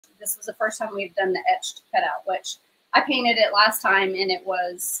This was the first time we've done the etched cutout, which I painted it last time and it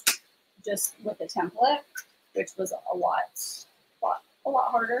was just with a template, which was a lot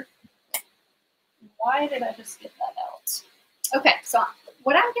harder. Why did I just get that out? Okay, so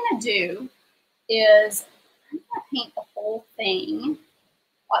what I'm gonna do is I'm gonna paint the whole thing,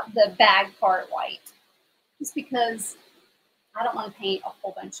 the bag part white, just because I don't want to paint a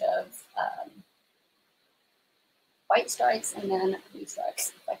whole bunch of white stripes and then blue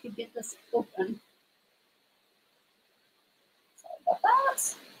stripes. If I could get this open. Sorry about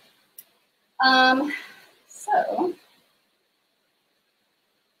that. So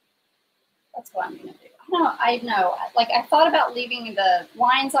that's what I'm gonna do. I know. Like I thought about leaving the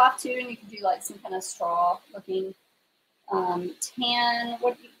lines off too, and you could do like some kind of straw looking tan.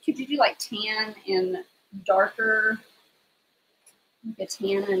 What could you do? Like tan and darker, like a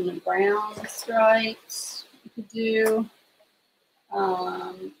tan and brown stripes. You could do.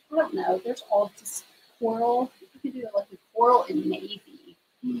 I don't know. There's all just coral. You could do like a coral and navy.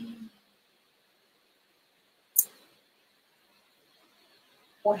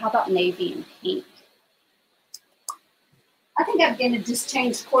 Or how about navy and pink? I think I'm going to just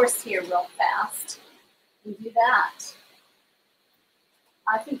change course here real fast and do that.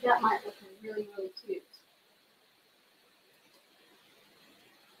 I think that might look really, really cute.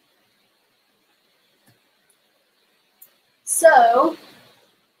 So,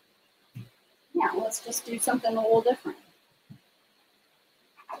 yeah, let's just do something a little different.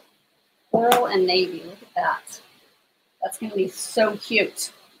 Coral and navy, look at that. That's going to be so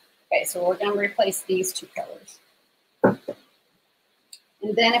cute. Okay, so we're going to replace these two colors.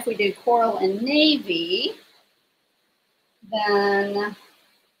 And then if we do coral and navy, then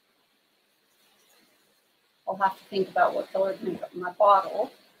I'll have to think about what color to make up my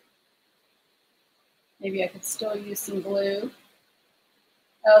bottle. Maybe I could still use some blue.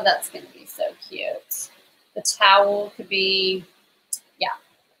 Oh, that's going to be so cute. The towel could be, yeah.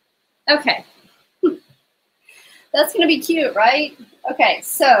 Okay. That's going to be cute, right? Okay,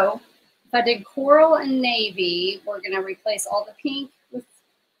 so if I did coral and navy, we're going to replace all the pink with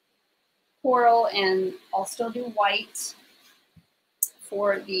coral, and I'll still do white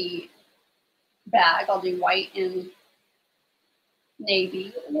for the bag. I'll do white and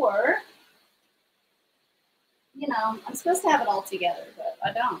navy, or, you know, I'm supposed to have it all together, but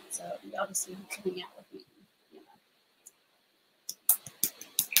I don't, so y'all just have to hang out with me. You know.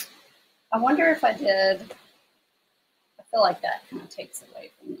 I wonder if I did, I feel like that kind of takes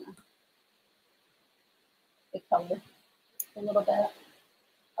away from the color a little bit.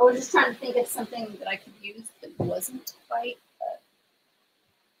 I was just trying to think of something that I could use that wasn't white, but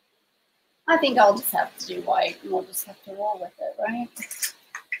I think I'll just have to do white and we'll just have to roll with it, right?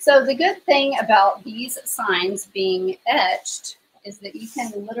 So the good thing about these signs being etched is that you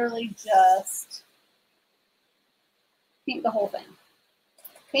can literally just paint the whole thing.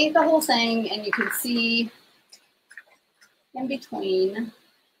 Paint the whole thing and you can see in between,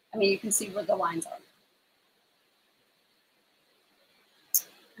 I mean, you can see where the lines are.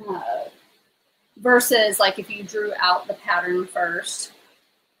 Versus like if you drew out the pattern first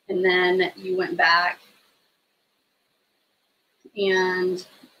and then you went back and,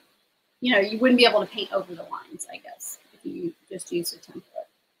 you know, you wouldn't be able to paint over the lines, I guess, if you just used a template.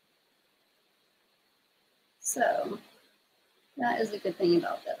 So that is a good thing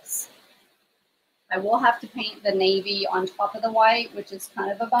about this. I will have to paint the navy on top of the white, which is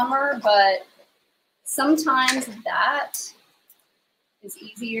kind of a bummer, but sometimes that is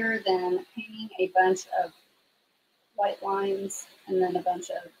easier than painting a bunch of white lines and then a bunch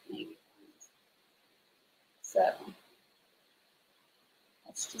of navy lines. So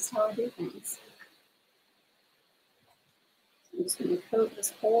that's just how I do things. So I'm just going to coat this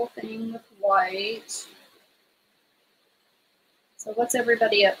whole thing with white. So what's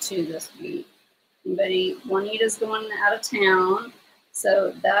everybody up to this week? Anybody? Juanita's going out of town,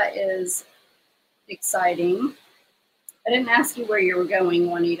 so that is exciting. I didn't ask you where you were going,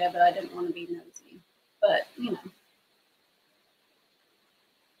 Juanita, but I didn't want to be nosy. But, you know,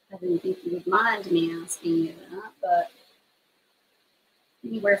 I didn't think you would mind me asking you that. But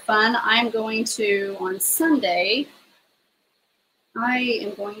anywhere fun? I'm going to, on Sunday, I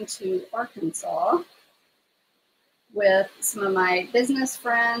am going to Arkansas with some of my business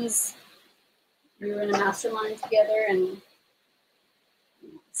friends. We were in a mastermind together, and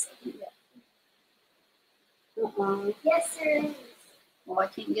yes, sir. Well, I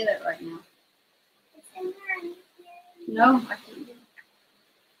can't get it right now. No, I can't get it.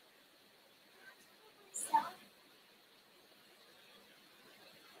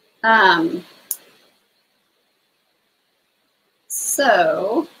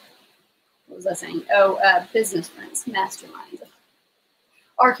 So, what was I saying? Oh, business friends, masterminds,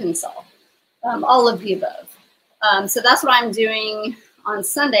 Arkansas, all of the above. So that's what I'm doing on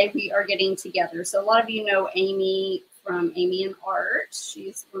Sunday. We are getting together. So a lot of you know Amy from Amy and Art.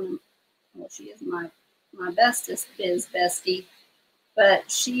 She's one of, well, she is my bestest biz bestie. But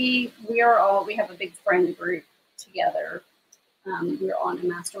we have a big friend group together. We're on a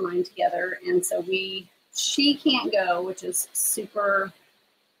mastermind together, and so she can't go, which is super.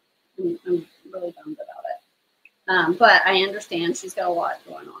 I'm really bummed about it. But I understand she's got a lot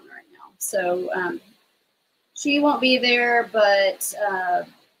going on right now, so she won't be there. But a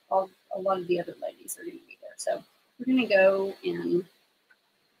lot of the other ladies are going to be there, so we're going to go and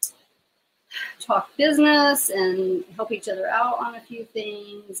talk business and help each other out on a few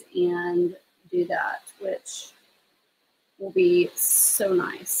things and do that, which will be so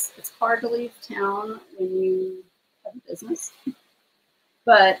nice. It's hard to leave town when you have a business,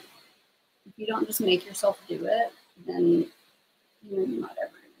 but if you don't just make yourself do it, then you're not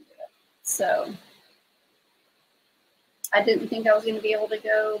ever going to do it. So I didn't think I was going to be able to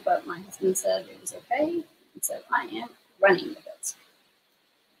go, but my husband said it was okay, and so I am running with it.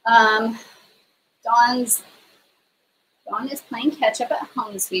 Dawn is playing catch up at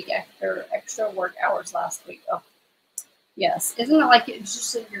home this week after extra work hours last week. Oh, yes. Isn't it like it's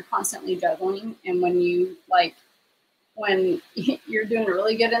just that you're constantly juggling, and when you're doing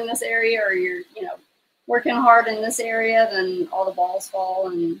really good in this area, or you're, working hard in this area, then all the balls fall,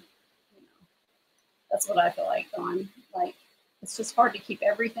 and that's what I feel like, Dawn. Like, it's just hard to keep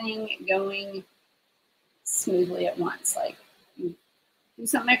everything going smoothly at once. Like, you do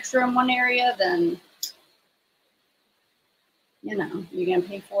something extra in one area, then you're going to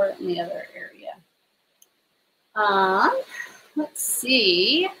pay for it in the other area. Let's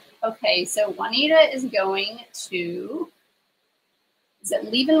see. Okay, so Juanita is going to, is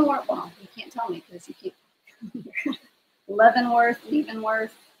it Leavenworth? Well, you can't tell me because you keep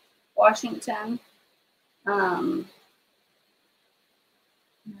Leavenworth, Washington. I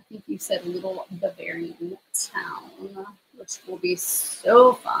think you said Little Bavarian Town, which will be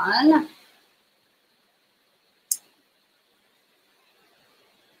so fun.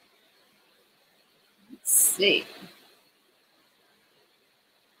 Let's see.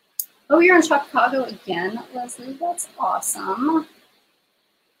 Oh, you're in Chicago again, Leslie. That's awesome.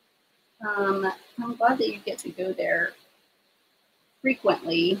 I'm glad that you get to go there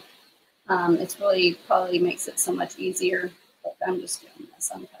frequently. It's really probably makes it so much easier. Look, I'm just doing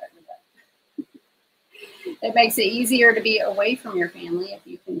this. I'm tired of it. It makes it easier to be away from your family if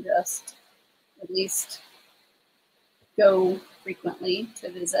you can just at least go frequently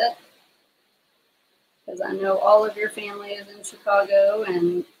to visit. Because I know all of your family is in Chicago,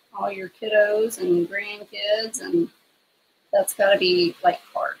 and all your kiddos and grandkids, and that's got to be like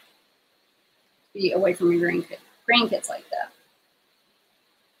hard to be away from your grandkids like that.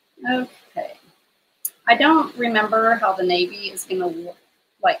 Okay, I don't remember how the navy is going to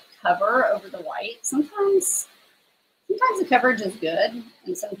like cover over the white. Sometimes the coverage is good,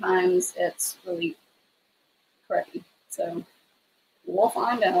 and sometimes it's really cruddy. So we'll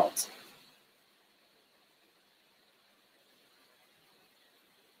find out.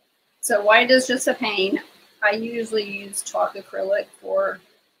 So white is just a pain. I usually use chalk acrylic for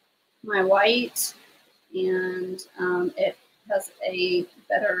my white, and it has a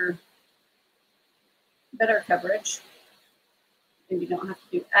better coverage, and you don't have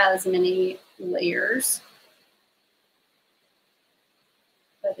to do as many layers.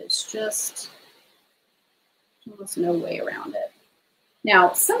 But it's just almost no way around it.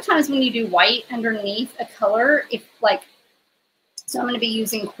 Now, sometimes when you do white underneath a color, so I'm going to be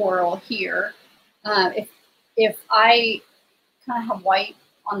using coral here. If I kind of have white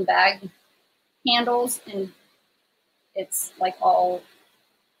on the bag handles and it's like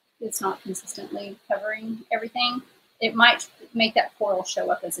it's not consistently covering everything, it might make that coral show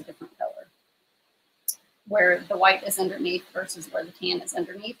up as a different color, where the white is underneath versus where the tan is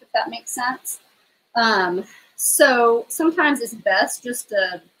underneath, if that makes sense. So sometimes it's best just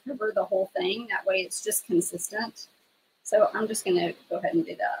to cover the whole thing. That way it's just consistent. So I'm just going to go ahead and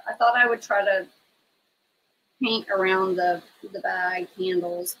do that. I thought I would try to paint around the bag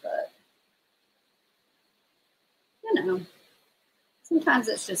handles, but sometimes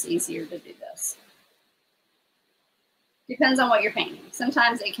it's just easier to do this. Depends on what you're painting.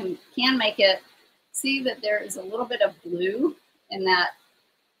 Sometimes it can make it, see that there is a little bit of blue in that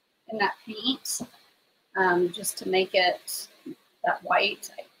paint, just to make it that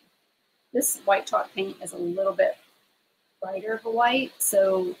white. This white chalk paint is a little bit brighter of a white,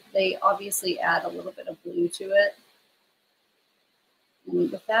 so they obviously add a little bit of blue to it.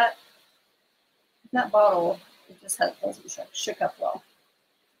 And with that bottle, it just wasn't shook up well.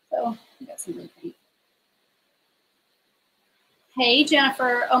 So I got some good paint. Hey,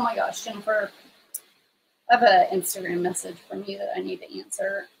 Jennifer. Oh my gosh, Jennifer. I have an Instagram message from you that I need to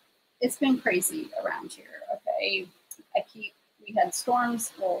answer. It's been crazy around here, okay? We had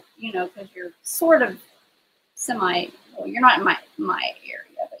storms, well, you know, because you're sort of well, you're not in my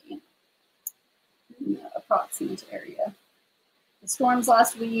area, but you know, in the approximate area. The storms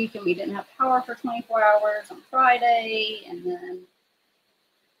last week, and we didn't have power for 24 hours on Friday, and then,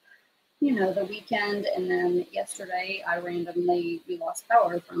 you know, the weekend, and then yesterday, we lost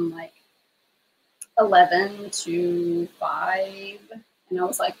power from like 11 to 5, and I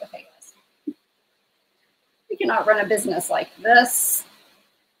was like, okay, guys, we cannot run a business like this.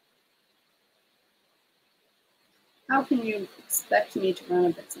 How can you expect me to run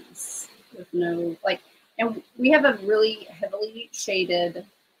a business with no, like, and we have a really heavily shaded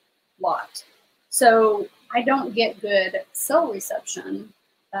lot. So I don't get good cell reception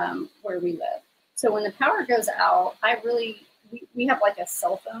where we live. So when the power goes out, we have like a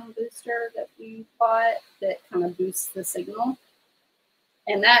cell phone booster that we bought that kind of boosts the signal.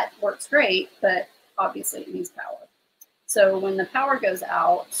 And that works great, but obviously it needs power. So when the power goes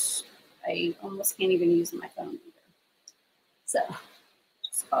out, I almost can't even use my phone either. So it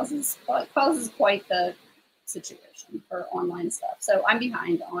just causes quite the situation for online stuff. So I'm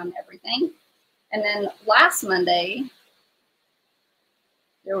behind on everything. And then last Monday,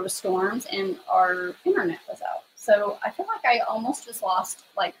 there were storms and our internet was out. So I feel like I almost just lost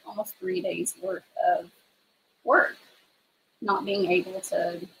like almost 3 days worth of work, not being able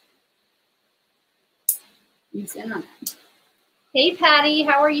to use internet. Hey, Patty,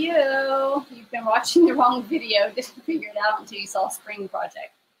 how are you? You've been watching the wrong video. Didn't figure it out until you saw Spring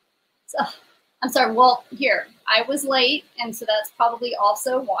Project. So I'm sorry. Well, here, I was late, and so that's probably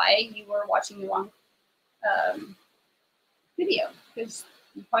also why you were watching the wrong video, because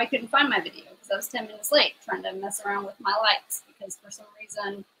you probably couldn't find my video because I was 10 minutes late trying to mess around with my likes because for some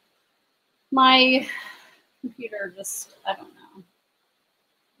reason my computer just, I don't know.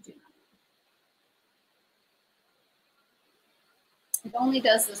 It only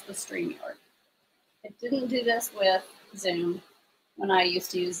does this with StreamYard. It didn't do this with Zoom when I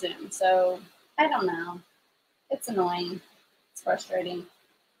used to use Zoom. So I don't know. It's annoying. It's frustrating.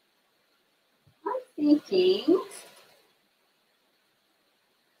 I'm thinking,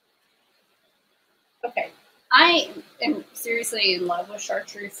 okay, I am seriously in love with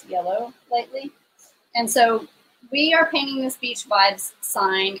Chartreuse yellow lately. And so we are painting this Beach Vibes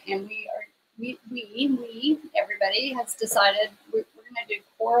sign, and everybody has decided we're going to do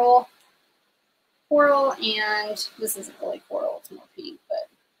coral, and this isn't really coral, it's more pink, but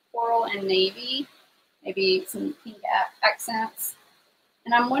coral and navy, maybe some pink accents.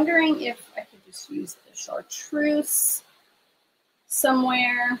 And I'm wondering if I could just use the Chartreuse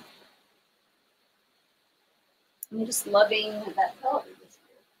somewhere. I'm just loving that color this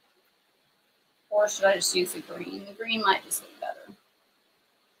year. Or should I just use the green? The green might just look better.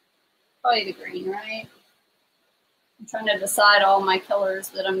 Probably the green, right? I'm trying to decide all my colors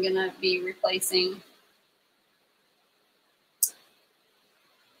that I'm going to be replacing.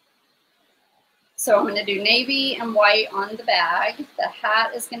 So I'm going to do navy and white on the bag. The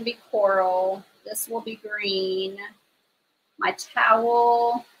hat is going to be coral. This will be green. My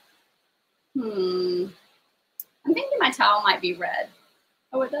towel, I'm thinking my towel might be red.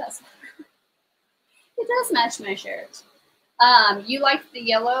 Oh, it does. It does match my shirt. You like the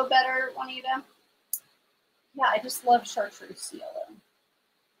yellow better, Juanita? Yeah, I just love Chartreuse yellow.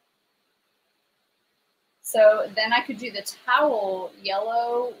 So then I could do the towel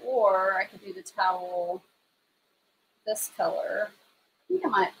yellow, or I could do the towel this color. I think I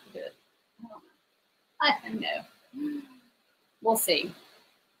might do it. I don't know. I don't know. We'll see.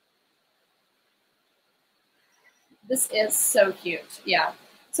 This is so cute. Yeah.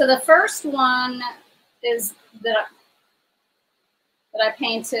 So the first one is that I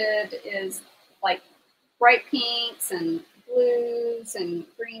painted is like bright pinks and blues and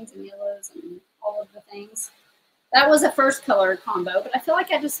greens and yellows and all of the things. That was a first color combo, but I feel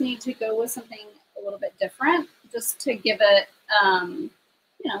like I just need to go with something a little bit different just to give it, you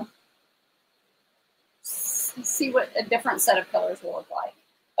know, see what a different set of colors will look like.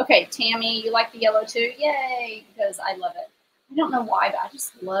 Okay, Tammy, you like the yellow too? Yay, because I love it. I don't know why, but I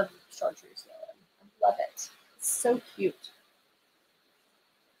just love Chartreuse yellow. I love it. It's so cute.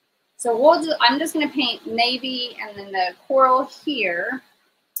 So I'm just going to paint navy and then the coral here.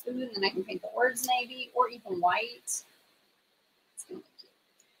 Ooh, and then I can paint the words navy or even white. It's going to be cute.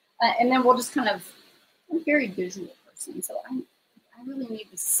 And then we'll just kind of, I'm a very visual person, so I I really need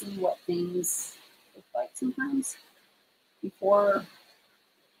to see what things look like sometimes before,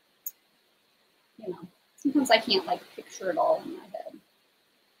 you know, sometimes I can't like picture it all in my head.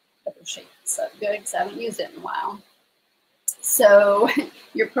 But the shape is so good because I haven't used it in a while. So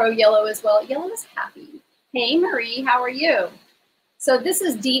your pro yellow as well. Yellow is happy. Hey Marie, how are you? So this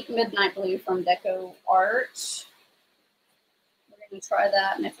is Deep Midnight Blue from DecoArt. We're going to try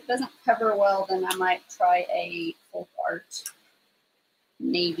that, and if it doesn't cover well, then I might try a FolkArt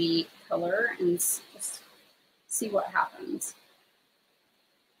navy color and just see what happens.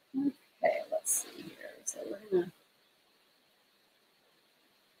 Okay, let's see here. So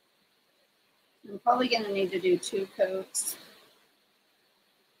I'm probably going to need to do 2 coats.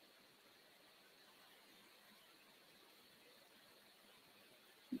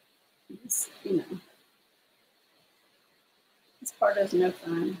 You know, this part is no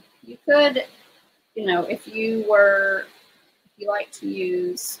fun. You could, you know, if you like to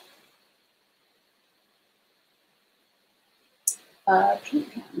use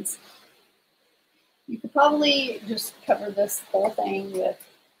paint pens, you could probably just cover this whole thing with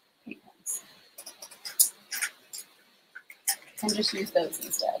paint pens and just use those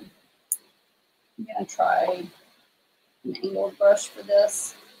instead. I'm going to try an angled brush for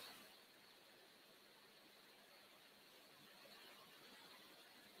this.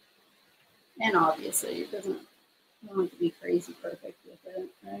 And obviously, it doesn't want to be crazy perfect with it,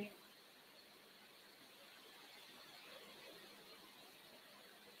 right?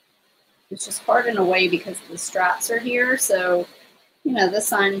 It's just hard in a way because the straps are here. So, you know, this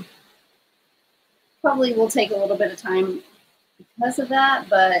sign probably will take a little bit of time because of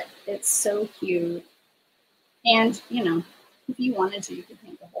that, but it's so cute. And, you know, if you wanted to, you could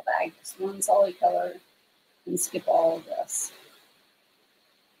paint the whole bag just one solid color and skip all of this.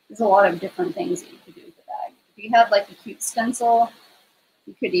 There's a lot of different things that you could do with the bag. If you had like a cute stencil,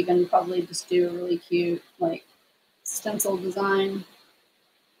 you could even probably just do a really cute like stencil design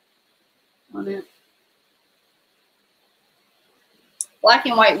on it. Black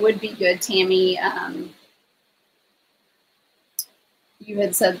and white would be good, Tammy. You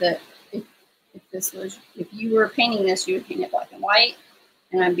had said that if you were painting this, you would paint it black and white.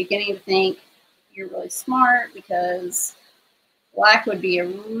 And I'm beginning to think you're really smart because black would be a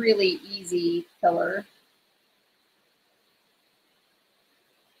really easy color.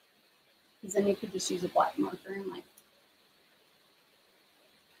 Because then you could just use a black marker and like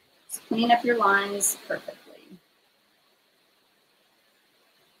just clean up your lines perfectly.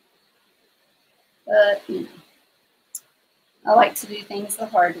 But, you know, I like to do things the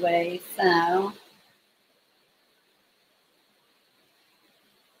hard way, so.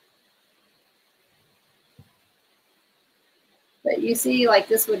 But you see, like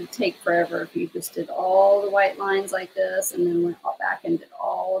this would take forever if you just did all the white lines like this and then went back and did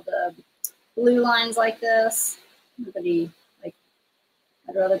all the blue lines like this. Nobody, like,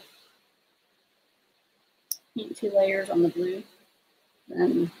 I'd rather paint 2 layers on the blue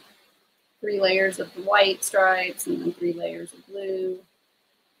than 3 layers of the white stripes and then 3 layers of blue.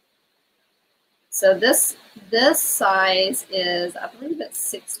 So this size is, I believe it's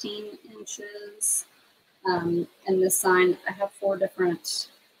 16 inches. And this sign, I have 4 different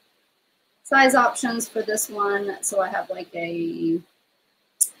size options for this one. So I have like a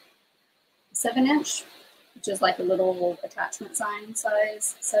 7-inch, which is like a little attachment sign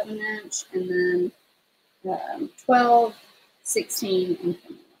size, 7-inch, and then 12, 16, and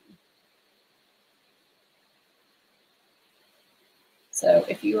 21. So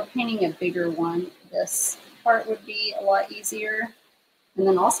if you were painting a bigger one, this part would be a lot easier. And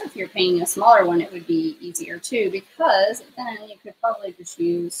then also if you're painting a smaller one, it would be easier too, because then you could probably just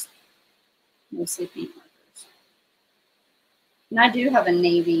use mostly paint markers. And I do have a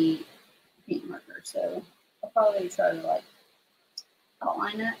navy paint marker, so I'll probably try to like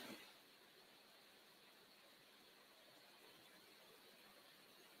outline it.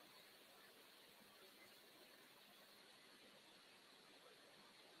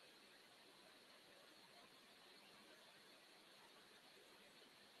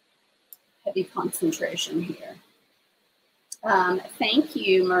 Heavy concentration here. Thank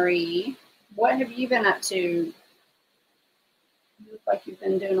you, Marie. What have you been up to? You look like you've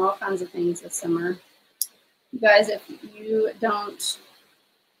been doing all kinds of things this summer. You guys, if you don't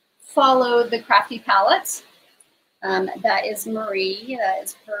follow the Crafty Palette, that is Marie. That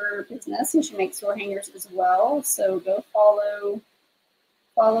is her business, and she makes door hangers as well. So go follow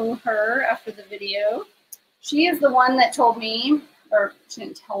her after the video. She is the one that told me, or she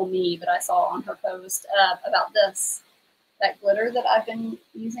didn't tell me, but I saw on her post about that glitter that I've been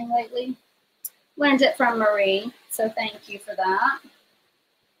using lately. Learned it from Marie, so thank you for that.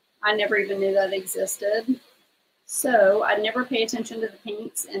 I never even knew that existed. So I never pay attention to the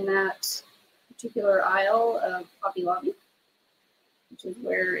paints in that particular aisle of Hobby Lobby, which is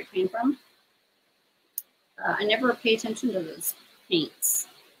where it came from. I never pay attention to those paints.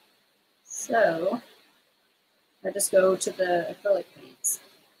 So I just go to the acrylic paints.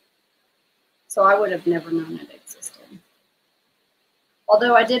 So I would have never known it existed.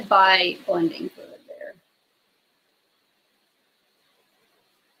 Although I did buy blending fluid there.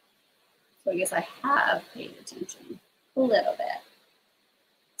 So I guess I have paid attention a little bit.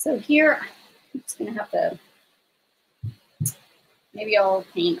 So here, I'm just going to have to, maybe I'll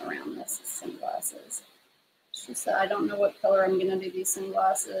paint around this sunglasses. It's just that I don't know what color I'm going to do these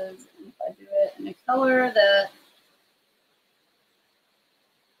sunglasses. And if I do it in a color that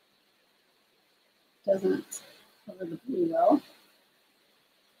doesn't cover the blue well.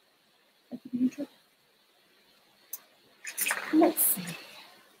 Let's see.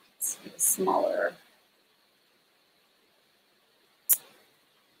 Let's get a smaller.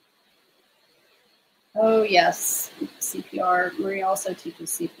 Oh yes, CPR. Marie also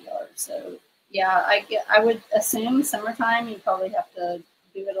teaches CPR. So yeah, I would assume summertime you probably have to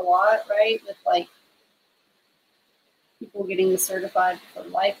do it a lot, right? With like people getting certified for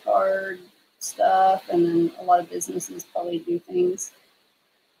lifeguard stuff, and then a lot of businesses probably do things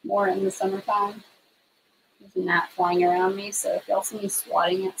more in the summertime. There's a gnat flying around me, so if y'all see me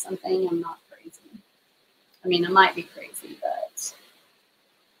swatting at something, I'm not crazy. I mean, I might be crazy, but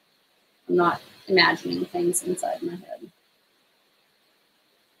I'm not imagining things inside my head.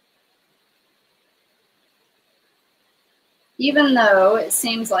 Even though it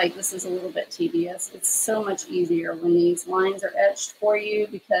seems like this is a little bit tedious, it's so much easier when these lines are etched for you,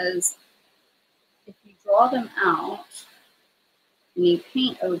 because if you draw them out and you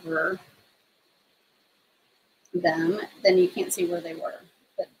paint over them, then you can't see where they were.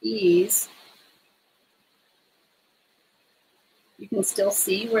 But these, you can still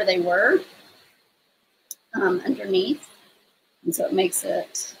see where they were underneath, and so it makes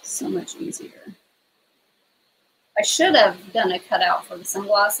it so much easier. I should have done a cutout for the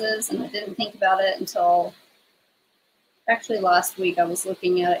sunglasses, and I didn't think about it until actually last week. I was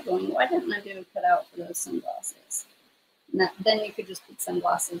looking at it going, why didn't I do a cutout for those sunglasses? And then you could just put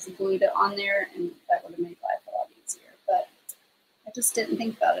sunglasses and glued it on there, and that would have made life a lot easier. But I just didn't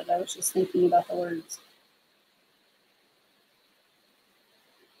think about it. I was just thinking about the words.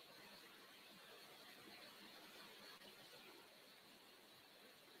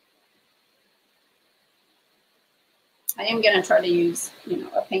 I am going to try to use,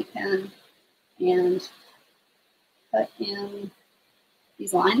 a paint pen and cut in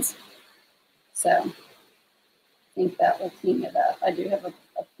these lines. So I think that will clean it up. I do have a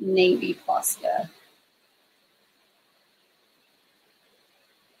navy Posca.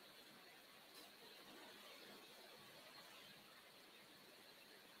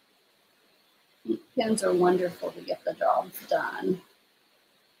 Pens are wonderful to get the job done.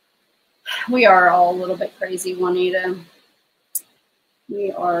 We are all a little bit crazy, Juanita.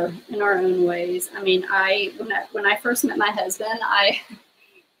 We are in our own ways. I mean, when I first met my husband,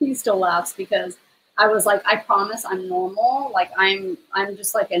 he still laughs because I was like, I promise I'm normal. Like I'm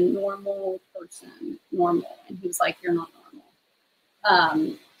just like a normal person, normal. And he was like, you're not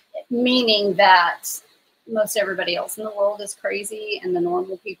normal. Meaning that most everybody else in the world is crazy, and the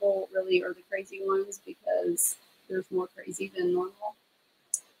normal people really are the crazy ones because there's more crazy than normal.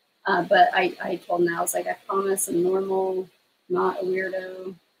 But I told him, I was like, I promise I'm normal, not a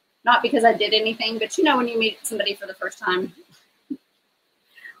weirdo. Not because I did anything, but when you meet somebody for the first time,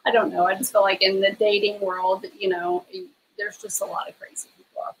 I don't know. I just feel like in the dating world, there's just a lot of crazy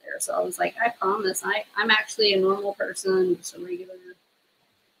people out there. So I was like, I promise I'm actually a normal person, just a regular,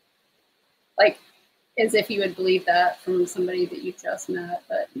 like as if you would believe that from somebody that you just met.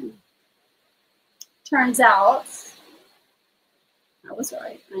 But turns out I was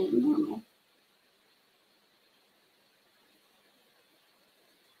right. I am normal.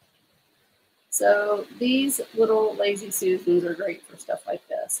 So these little Lazy Susans are great for stuff like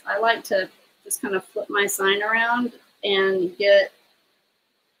this. I like to just kind of flip my sign around and paint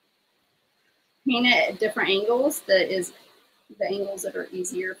it at different angles. That is the angles that are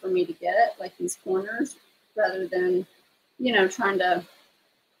easier for me to get, like these corners, rather than, trying to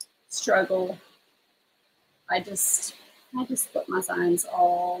struggle. I just put my signs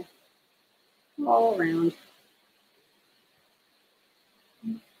all around.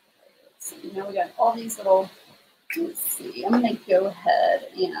 Now we got all these little, let's see, I'm going to go ahead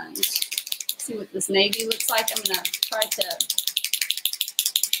and see what this navy looks like. I'm going to try to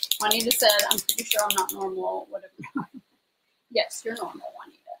Juanita said, I'm pretty sure I'm not normal. Whatever. Yes, you're normal,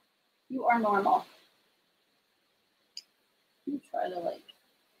 Juanita. You are normal. Let me try to like.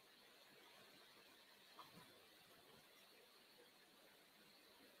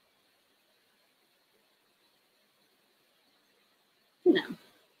 You know,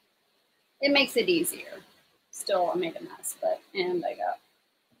 it makes it easier. Still, I made a mess, but, and I got,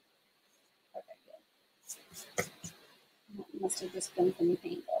 okay, good. It must have just been from the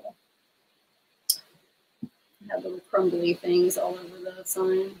paint bottle. I had little crumbly things all over the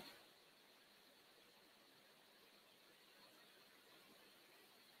sign.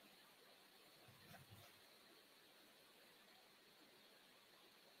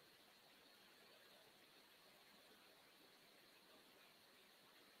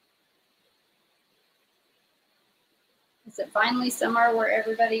 Is it finally summer where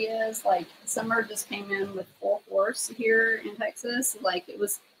everybody is? Like, summer just came in with full force here in Texas. Like, it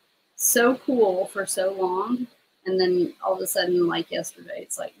was so cool for so long. And then all of a sudden, like yesterday,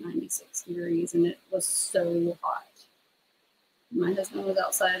 it's like 96 degrees and it was so hot. My husband was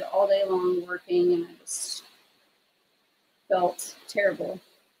outside all day long working and I just felt terrible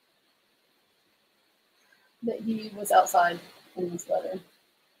that he was outside in this weather.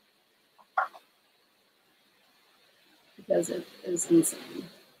 Because it is insane.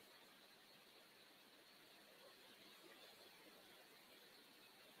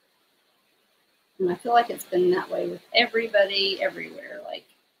 And I feel like it's been that way with everybody everywhere, like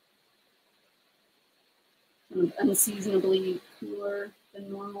kind of unseasonably cooler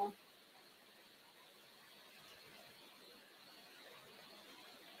than normal.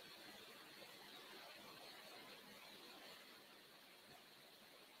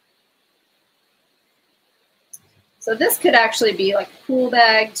 So this could actually be like a pool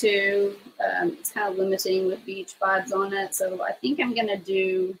bag too. It's kind of limiting with beach vibes on it. So I think I'm gonna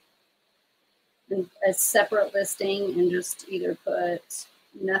do a separate listing and just either put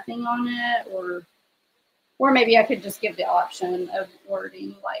nothing on it, or maybe I could just give the option of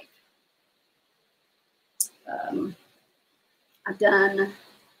wording like I've done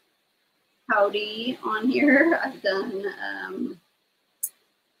howdy on here. I've done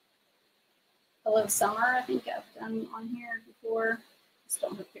hello summer, I think I've done on here before. Just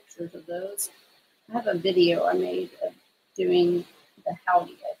don't have pictures of those. I have a video I made of doing the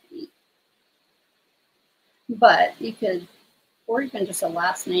howdy, I think. But you could, or even just a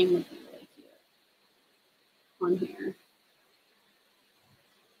last name would be really cute on here.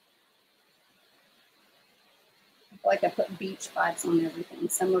 I feel like I put beach vibes on everything.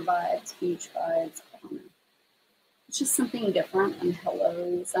 Summer vibes, beach vibes, I don't know. It's just something different than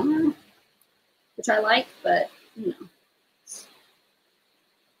hello summer, which I like, but you know.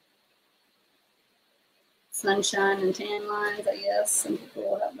 Sunshine and tan lines, I guess. Some people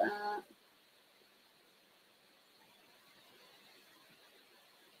will have that.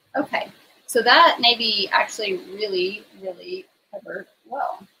 Okay, so that maybe actually really, really covered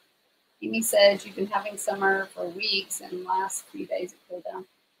well. Amy says you've been having summer for weeks and last few days it cooled down.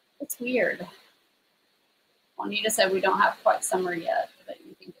 It's weird. Juanita said we don't have quite summer yet, but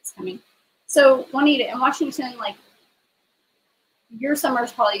you think it's coming. So Juanita, in Washington, like your summer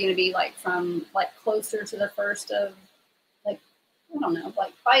is probably going to be like from like closer to the first of like, I don't know,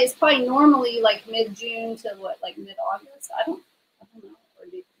 like it's probably normally like mid-June to what, like mid-August. I don't know. Or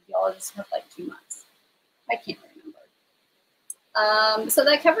do y'all just have like 2 months? I can't remember. So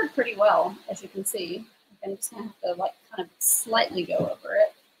that covered pretty well, as you can see. I'm just gonna have to like kind of slightly go over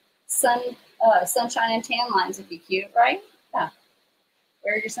it. Sunshine and tan lines would be cute, right? Yeah.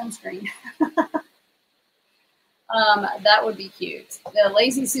 Wear your sunscreen. That would be cute. The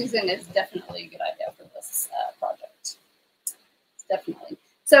Lazy Susan is definitely a good idea for this project. Definitely.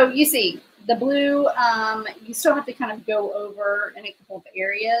 So you see the blue, you still have to kind of go over in a couple of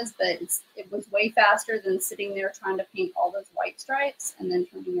areas, but it was way faster than sitting there trying to paint all those white stripes and then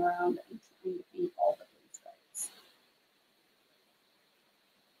turning around and trying to paint all the blue stripes.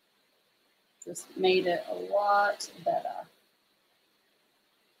 Just made it a lot better.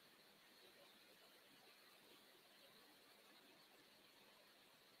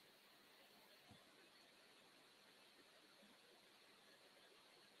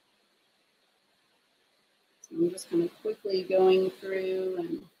 I'm just kind of quickly going through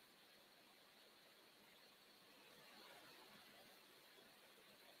and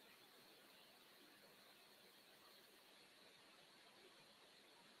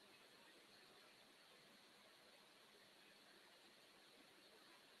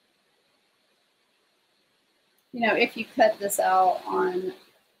you know, if you cut this out on,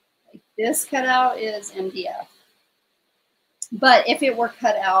 like this cutout is MDF. But if it were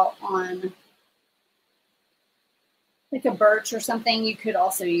cut out on like a birch or something, you could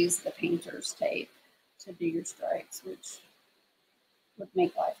also use the painter's tape to do your stripes, which would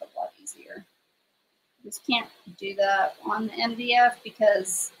make life a lot easier. Just can't do that on the MDF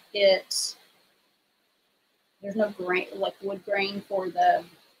because there's no grain, like wood grain for the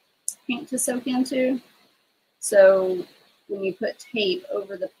paint to soak into. So when you put tape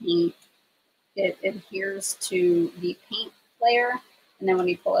over the paint, it adheres to the paint layer, and then when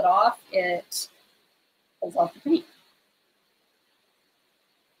you pull it off, it pulls off the paint.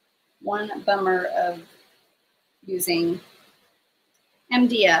 One bummer of using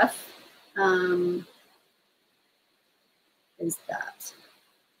MDF is that.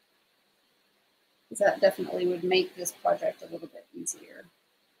 Because that definitely would make this project a little bit easier.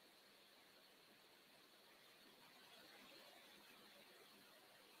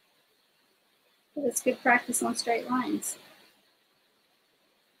 But it's good practice on straight lines.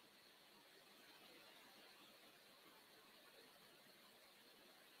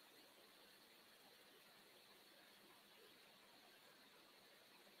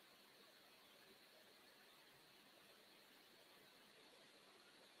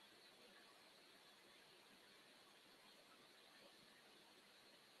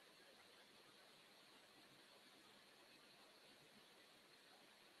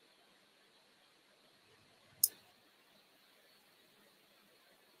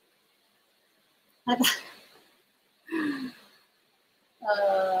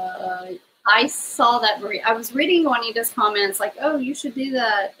 I saw that, Marie. I was reading Juanita's comments like, oh, you should do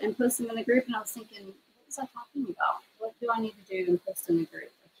that and post them in the group. And I was thinking, what was I talking about? What do I need to do and post in the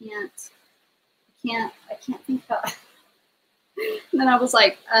group? I can't think about it. And then I was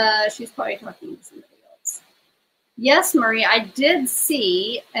like, she's probably talking to somebody else. Yes, Marie, I did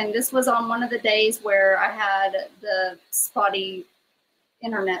see, and this was on one of the days where I had the spotty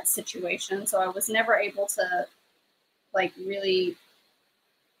internet situation. So I was never able to like really,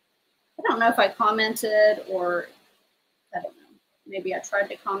 I don't know if I commented or I don't know. Maybe I tried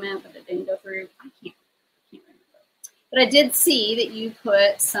to comment, but it didn't go through. I can't remember. But I did see that you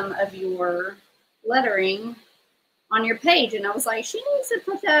put some of your lettering on your page, and I was like, she needs to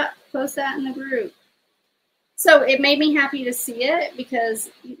post that in the group. So it made me happy to see it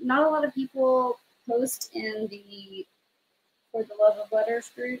because not a lot of people post in the For the Love of Letters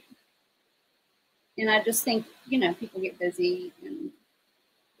group. And I just think, you know, people get busy and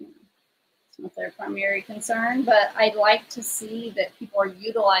you know, it's not their primary concern. But I'd like to see that people are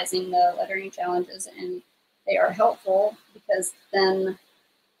utilizing the lettering challenges and they are helpful, because then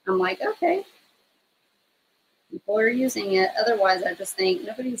I'm like, okay, people are using it. Otherwise, I just think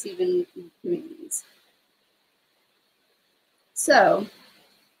nobody's even doing these. So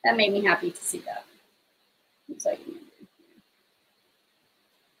that made me happy to see that. Looks like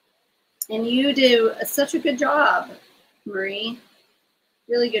and you do such a good job, Marie.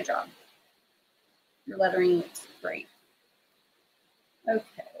 Really good job. Your lettering looks great.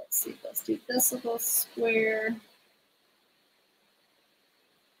 Okay, let's see. Let's do this little square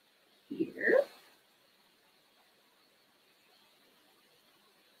here.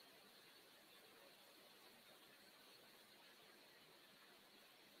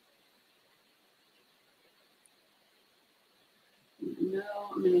 No,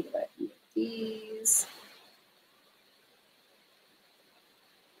 I'm going to go back and get these.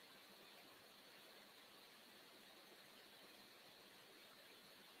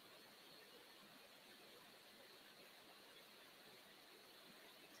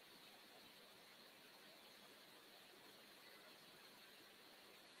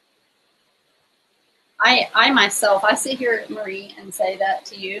 I myself, I sit here, Marie, and say that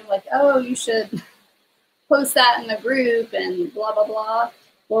to you, like, oh, you should post that in the group and blah, blah, blah.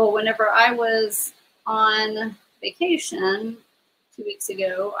 Well, whenever I was on vacation 2 weeks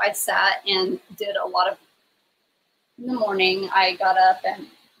ago, I sat and did a lot of, in the morning, I got up and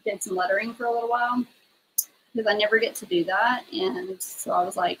did some lettering for a little while because I never get to do that. And so I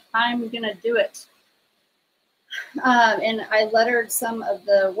was like, I'm going to do it. And I lettered some of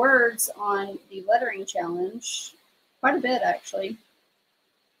the words on the lettering challenge, quite a bit actually,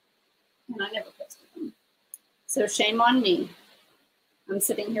 and I never posted them. So shame on me. I'm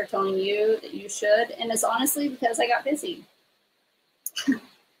sitting here telling you that you should, and it's honestly because I got busy.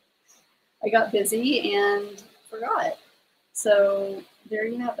 I got busy and forgot. So there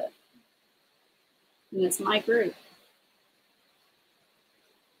you have it. And it's my group.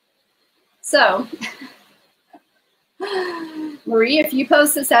 So Marie, if you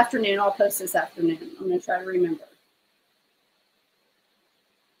post this afternoon, I'll post this afternoon. I'm going to try to remember.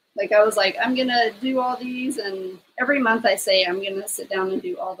 Like I was like, I'm gonna do all these, and every month I say I'm gonna sit down and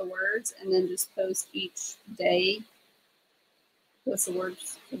do all the words, and then just post each day, post the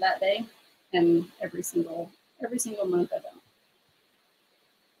words for that day, and every single month I don't,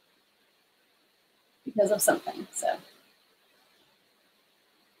 because of something. So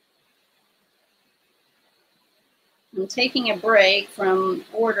I'm taking a break from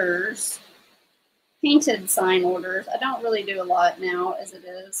orders, painted sign orders. I don't really do a lot now as it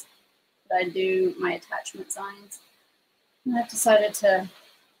is, but I do my attachment signs. And I've decided to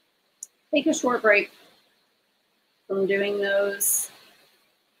take a short break from doing those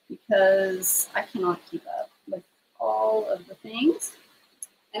because I cannot keep up with all of the things.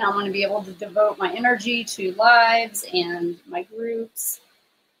 And I want to be able to devote my energy to lives and my groups.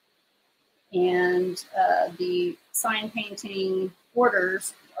 And the sign painting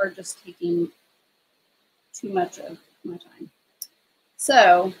orders are just taking too much of my time.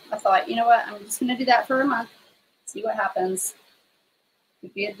 So I thought, you know what, I'm just going to do that for a month, see what happens. It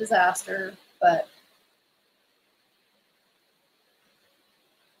could be a disaster, but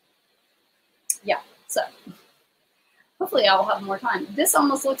yeah, so hopefully I'll have more time. This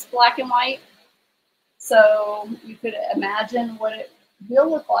almost looks black and white, so you could imagine what it will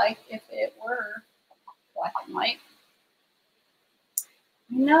look like if it were black and white.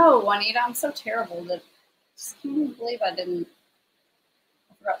 No, Juanita, I'm so terrible that I just can't even believe I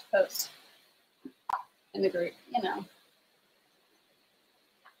forgot to post in the group, you know.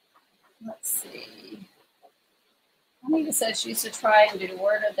 Let's see. Juanita said she used to try and do a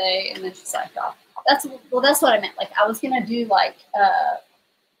word a day, and then she sacked off. That's what I meant. Like I was gonna do like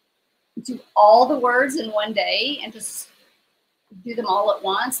do all the words in one day and just do them all at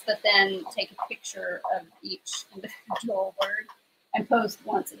once, but then take a picture of each individual word and post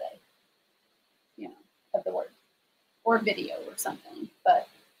once a day, you know, of the word or video or something. But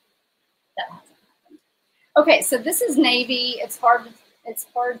that hasn't happened. Okay, so this is navy. It's hard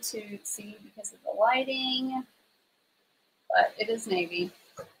to see because of the lighting, but it is navy.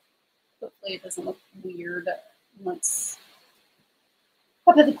 Hopefully it doesn't look weird once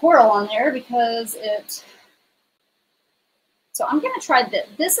I put the coral on there because it. So I'm going to try this.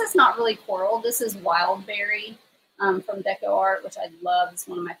 This is not really coral. This is wildberry from DecoArt, which I love. It's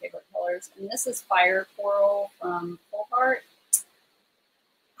one of my favorite colors. And this is fire coral from FolkArt.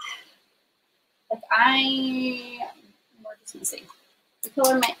 Like we're just going to see. The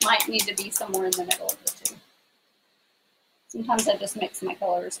color might need to be somewhere in the middle of the two. Sometimes I just mix my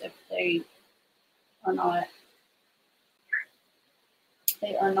colors if they are not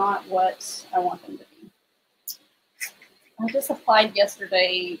what I want them to be. I just applied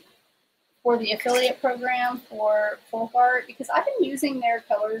yesterday for the affiliate program for FolkArt because I've been using their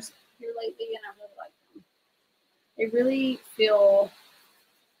colors here lately and I really like them. They really feel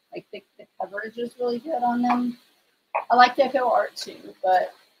like the coverage is really good on them. I like DecoArt too,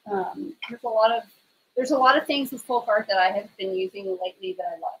 but there's a lot of things with FolkArt that I have been using lately that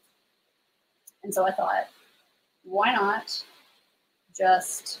I love. And so I thought, why not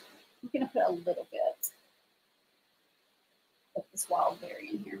just, I'm going to put a little bit of this wildberry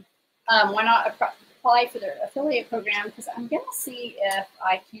in here. Why not apply for their affiliate program? Because I'm going to see if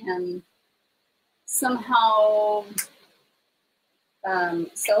I can somehow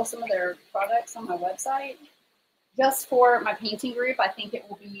sell some of their products on my website. Just for my painting group, I think it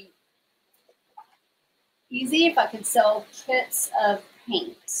will be easy if I could sell kits of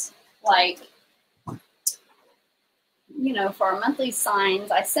paint. Like, you know, for our monthly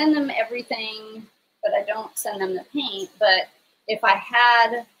signs, I send them everything, but I don't send them the paint. But if I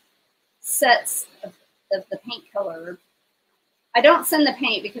had sets of the paint color, I don't send the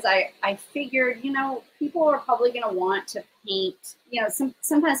paint because I figured, you know, people are probably going to want to paint, you know,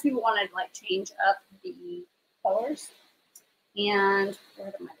 sometimes people want to like change up the colors. And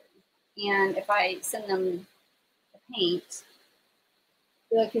what am I doing? And if I send them the paint,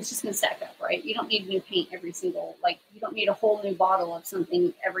 like it's just going to stack up, right? You don't need new paint every single, like you don't need a whole new bottle of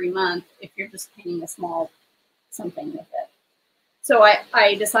something every month if you're just painting a small something with it. So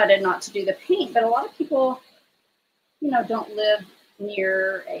I decided not to do the paint, but a lot of people, you know, don't live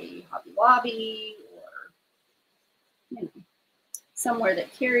near a Hobby Lobby or, you know, somewhere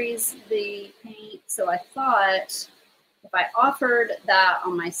that carries the paint. So I thought if I offered that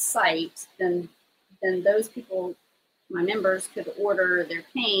on my site, then those people, my members, could order their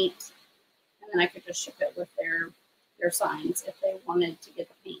paint, and then I could just ship it with their signs if they wanted to get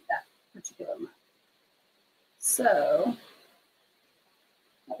the paint that particular month. So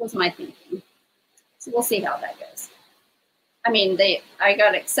that was my thinking. So we'll see how that goes. I mean, I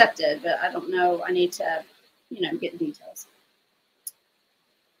got accepted, but I don't know. I need to, you know, get details.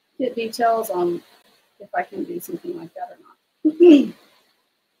 get details on if I can do something like that or not.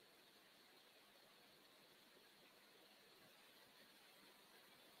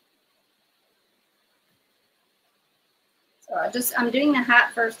 So I'm doing the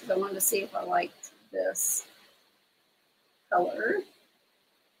hat first because I wanted to see if I liked this color.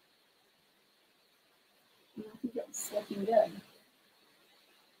 And I think it's looking good.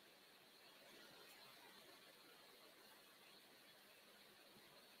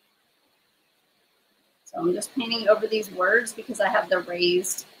 So I'm just painting over these words because I have the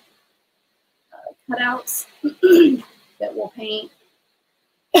raised cutouts that we'll paint.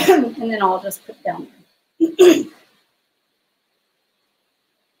 And then I'll just put down there.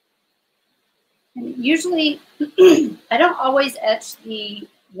 And usually, I don't always etch the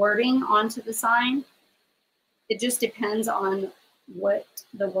wording onto the sign. It just depends on what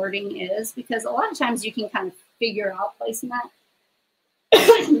the wording is, because a lot of times you can kind of figure out placing that.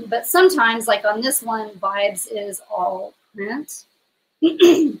 But sometimes, like on this one, Vibes is all print.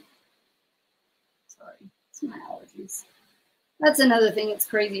 Sorry, it's my allergies. That's another thing that's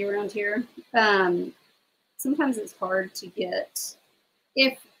crazy around here. Sometimes it's hard to get,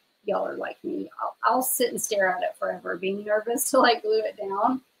 if y'all are like me, I'll sit and stare at it forever, being nervous to like glue it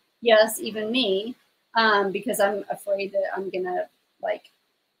down. Yes, even me, because I'm afraid that I'm gonna like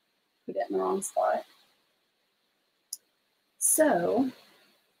put it in the wrong spot. So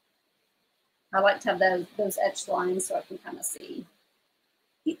I like to have those etched lines so I can kind of see.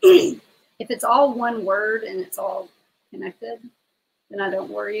 If it's all one word and it's all connected, then I don't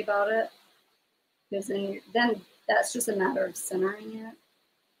worry about it, because then that's just a matter of centering it.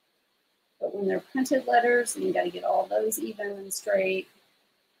 But when they're printed letters and you got to get all those even and straight,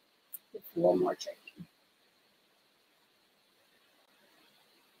 it's a little more tricky.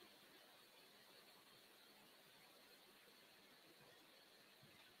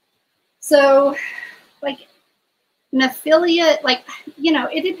 So, like an affiliate, like, you know,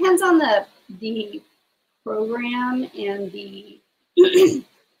 it depends on the program and the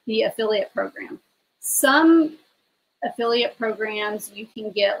the affiliate program. Some affiliate programs, you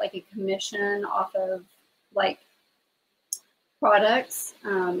can get like a commission off of like products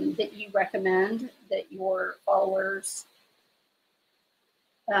that you recommend that your followers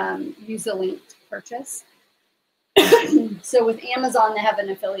use a link to purchase. So with Amazon, they have an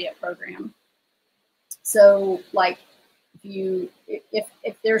affiliate program. So like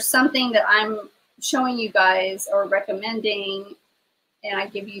if there's something that I'm showing you guys or recommending, and I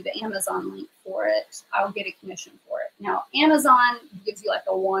give you the Amazon link for it, I'll get a commission for it. Now, Amazon gives you like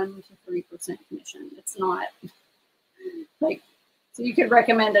a 1 to 3% commission. It's not like, so you could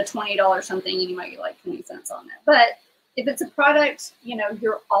recommend a $20 something and you might get like 20 cents on it. But if it's a product, you know,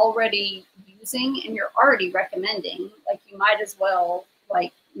 you're already using and you're already recommending, like you might as well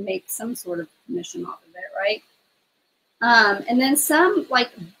like make some sort of commission off of it, right? And then some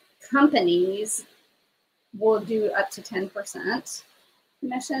like companies will do up to 10%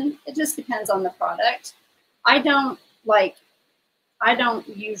 commission. It just depends on the product. I don't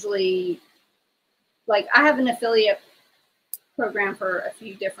usually, like, I have an affiliate program for a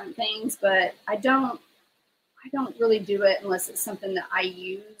few different things, but I don't really do it unless it's something that I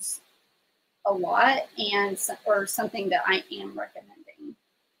use a lot or something that I am recommending.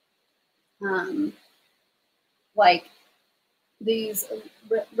 Like these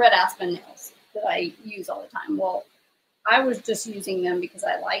red aspen nails that I use all the time. Well, I was just using them because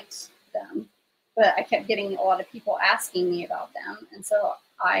I liked them, but I kept getting a lot of people asking me about them. And so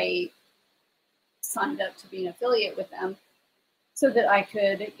I signed up to be an affiliate with them so that I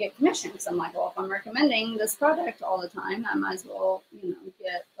could get commission. So I'm like, well, if I'm recommending this product all the time, I might as well, you know,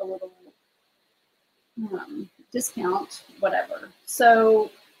 get a little discount, whatever.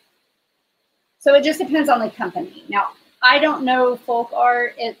 So it just depends on the company. Now, I don't know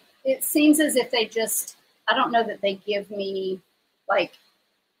FolkArt. It seems as if they just, I don't know that they give me like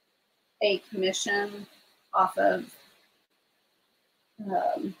a commission off of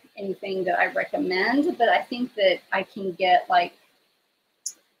anything that I recommend, but I think that I can get like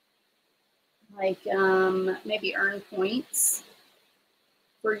maybe earn points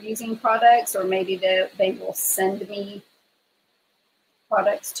for using products, or maybe they will send me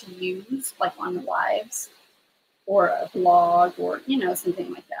products to use like on the lives or a blog or, you know,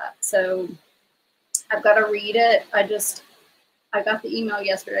 something like that. So I've got to read it. I got the email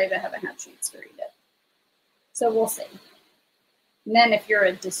yesterday, but I haven't had a chance to read it. So we'll see. And then if you're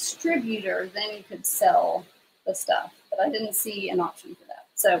a distributor, then you could sell the stuff, but I didn't see an option for that.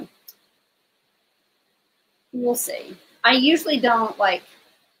 So we'll see. I usually don't like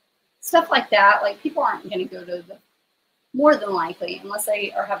stuff like that. Like people aren't going to go to the more than likely, unless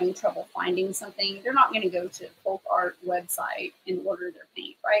they are having trouble finding something, they're not going to go to FolkArt website and order their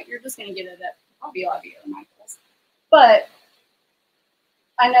paint, right? You're just going to get it at Hobby Lobby or Michael's. But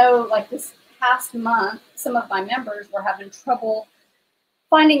I know like this past month, some of my members were having trouble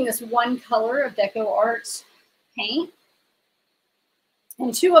finding this one color of DecoArt paint.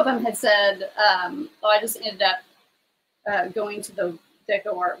 And two of them had said, well, I just ended up going to the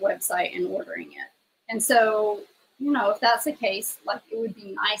DecoArt website and ordering it. And so, you know, if that's the case, like it would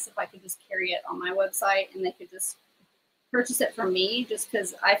be nice if I could just carry it on my website and they could just purchase it from me, just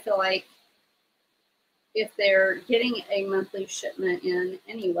because I feel like if they're getting a monthly shipment in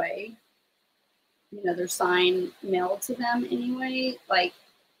anyway, you know, their sign mailed to them anyway, like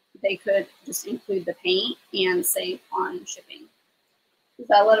they could just include the paint and save on shipping.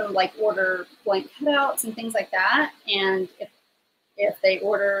 Because I let them like order blank cutouts and things like that. And if they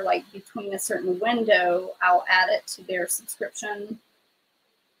order like between a certain window, I'll add it to their subscription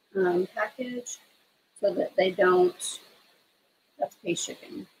package so that they don't have to pay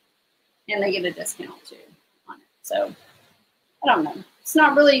shipping. And they get a discount too on it. So I don't know. It's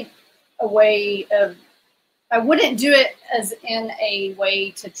not really a way of, I wouldn't do it as in a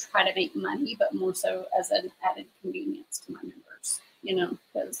way to try to make money, but more so as an added convenience to my members, you know,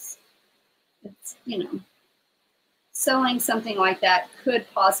 because it's, you know, selling something like that could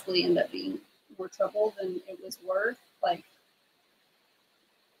possibly end up being more trouble than it was worth, like,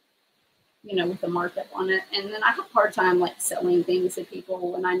 you know, with the markup on it. And then I have a hard time like selling things to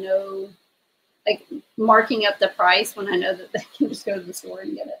people when I know, like marking up the price when I know that they can just go to the store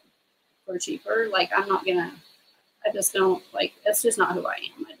and get it for cheaper. Like I'm not gonna, I just don't like, that's just not who I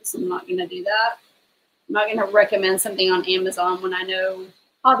am. I'm not gonna do that. I'm not gonna recommend something on Amazon when I know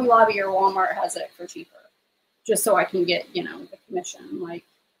Hobby Lobby or Walmart has it for cheaper, just so I can get, you know, the commission. Like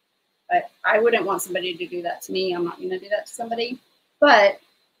I wouldn't want somebody to do that to me. I'm not gonna do that to somebody. But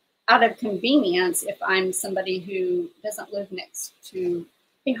out of convenience, if I'm somebody who doesn't live next to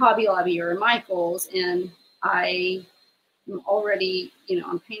a Hobby Lobby or a Michael's and I am already, you know,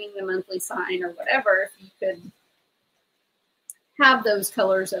 I'm painting the monthly sign or whatever, if you could have those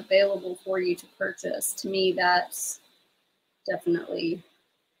colors available for you to purchase, to me, that's definitely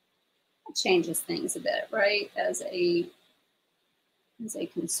changes things a bit, right? As a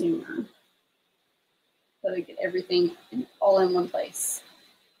consumer. So to get everything all in one place.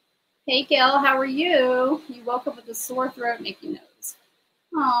 Hey, Gail, how are you? You woke up with a sore throat and achy nose.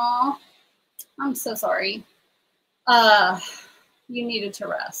 Aw, I'm so sorry. You needed to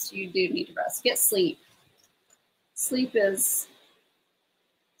rest. You do need to rest. Get sleep. Sleep is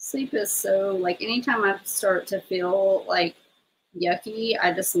so, like, anytime I start to feel like yucky,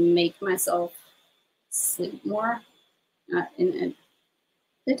 I just make myself sleep more. And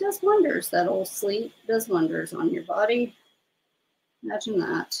it does wonders. That old sleep does wonders on your body. Imagine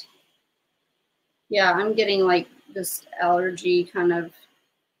that. Yeah, I'm getting like this allergy kind of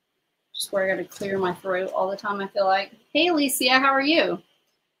just where I got to clear my throat all the time, I feel like. Hey, Alicia, how are you?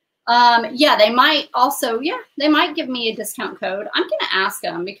 Yeah, they might also, yeah, they might give me a discount code. I'm going to ask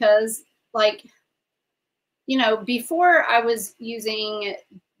them because, like, you know, before I was using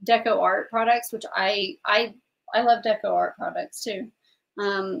DecoArt products, which I love DecoArt products too.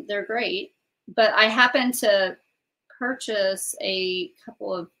 They're great, but I happened to purchase a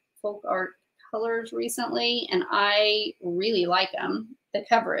couple of FolkArt colors recently, and I really like them, the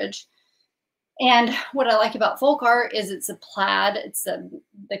coverage. And what I like about FolkArt is it's a plaid. It's the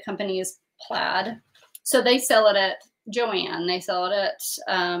company is Plaid. So they sell it at Joann. They sell it at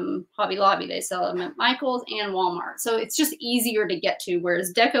Hobby Lobby. They sell them at Michael's and Walmart. So it's just easier to get to,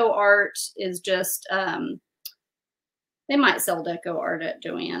 whereas DecoArt is just, they might sell DecoArt at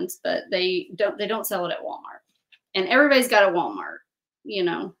Joann's, but they don't sell it at Walmart. And everybody's got a Walmart, you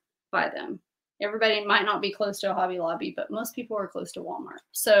know, by them. Everybody might not be close to a Hobby Lobby, but most people are close to Walmart.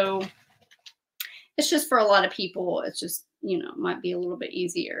 So it's just for a lot of people, it's just, you know, might be a little bit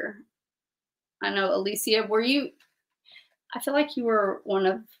easier. I know, Alicia, were you, I feel like you were one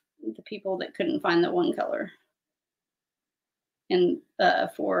of the people that couldn't find the one color in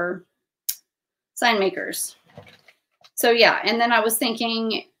for Signmakers. So yeah, and then I was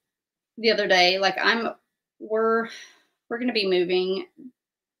thinking the other day, like we're going to be moving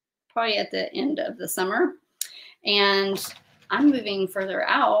probably at the end of the summer, and I'm moving further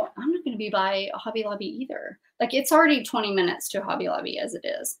out. I'm not going to be by a Hobby Lobby either. Like it's already 20 minutes to a Hobby Lobby as it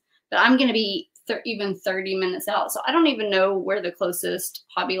is, but I'm going to be even 30 minutes out. So I don't even know where the closest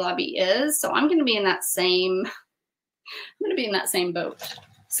Hobby Lobby is. So I'm going to be in that same, boat.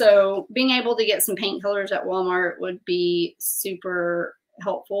 So being able to get some paint colors at Walmart would be super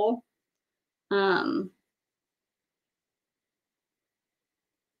helpful.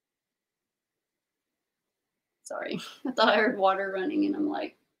 Sorry. I thought I heard water running and I'm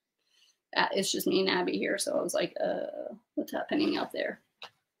like, it's just me and Abby here. So I was like, what's happening out there?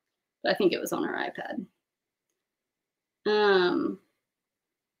 But I think it was on her iPad.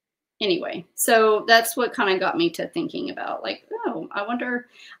 Anyway, so that's what kind of got me to thinking about like, oh, I wonder,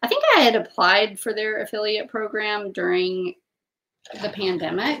 I think I had applied for their affiliate program during the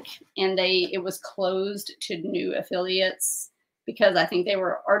pandemic and it was closed to new affiliates because I think they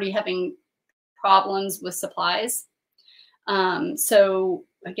were already having problems with supplies. So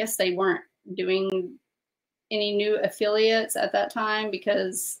I guess they weren't doing any new affiliates at that time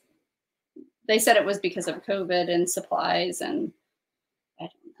because they said it was because of COVID and supplies and I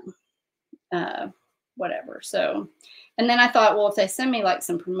don't know. Whatever. So, and then I thought, well, if they send me like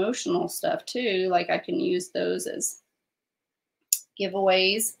some promotional stuff too, like I can use those as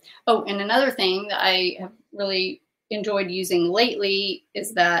giveaways. Oh, and another thing that I have really enjoyed using lately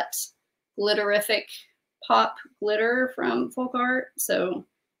is that glitterific pop glitter from FolkArt. So,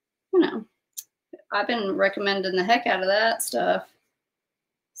 you know, I've been recommending the heck out of that stuff.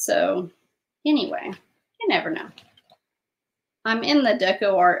 So anyway, you never know. I'm in the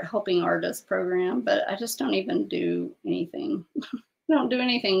DecoArt Helping Artists program, but I just don't even do anything. I don't do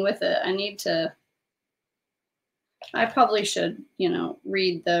anything with it. I probably should, you know,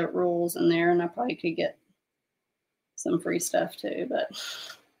 read the rules in there and I probably could get some free stuff too, but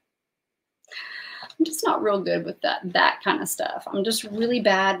I'm just not real good with that kind of stuff. I'm just really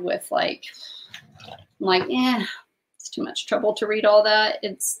bad with like, it's too much trouble to read all that.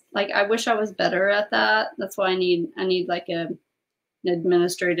 It's like, I wish I was better at that. That's why I need like an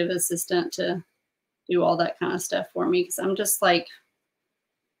administrative assistant to do all that kind of stuff for me. Cause I'm just like,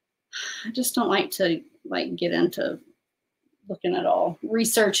 I just don't like to like get into looking at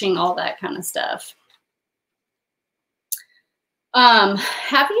researching all that kind of stuff.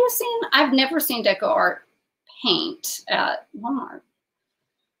 Have you seen, I've never seen DecoArt paint at Walmart.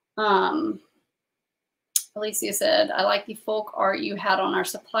 Alicia said, I like the FolkArt you had on our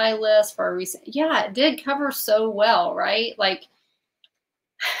supply list for a recent, yeah, it did cover so well, right? Like,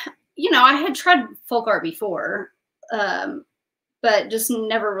 you know, I had tried FolkArt before, but just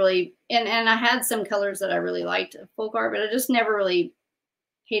never really, and I had some colors that I really liked of FolkArt, but I just never really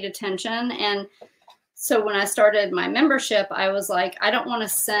paid attention. And so when I started my membership, I was like, I don't want to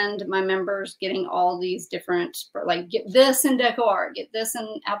send my members getting all these different, like get this in DecoArt, get this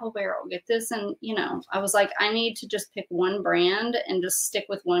in Apple Barrel, get this in, you know, I was like, I need to just pick one brand and just stick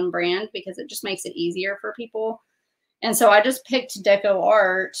with one brand because it just makes it easier for people. And so I just picked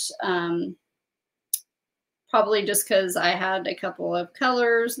DecoArt, probably just because I had a couple of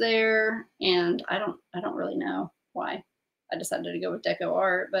colors there, and I don't really know why I decided to go with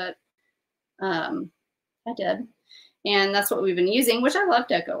DecoArt, but I did, and that's what we've been using. Which I love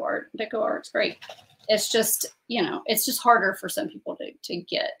DecoArt. DecoArt's great. It's just, you know, it's just harder for some people to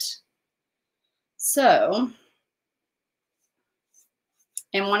get. So,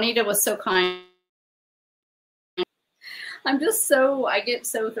 and Juanita was so kind. I'm just so, I get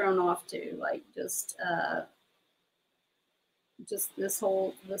so thrown off too, like just this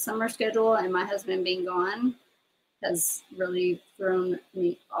whole, the summer schedule and my husband being gone has really thrown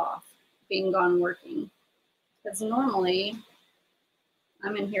me off, being gone working. Because normally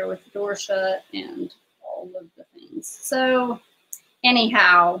I'm in here with the door shut and all of the things. So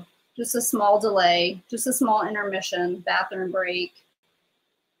anyhow, just a small delay, just a small intermission, bathroom break.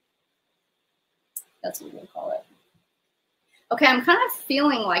 That's what we'll call it. Okay, I'm kind of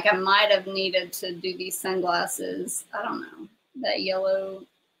feeling like I might have needed to do these sunglasses. I don't know. That yellow,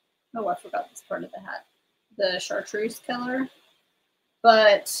 oh, I forgot this part of the hat. The Chartreuse color.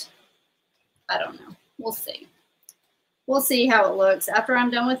 But I don't know. We'll see. We'll see how it looks. After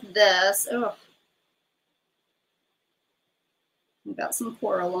I'm done with this, oh, I've got some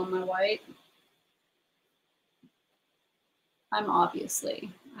coral on my white. I'm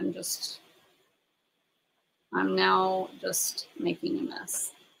now just making a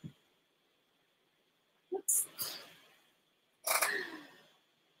mess. Oops.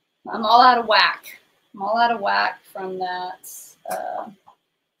 I'm all out of whack. I'm all out of whack from that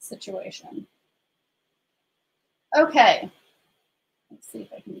situation. Okay. Let's see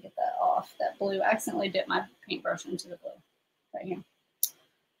if I can get that off. That blue, I accidentally dipped my paintbrush into the blue right here.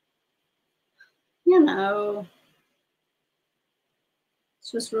 You know,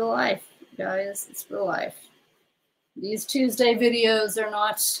 it's just real life, guys. It's real life. These Tuesday videos are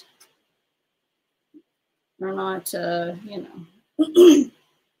not, you know,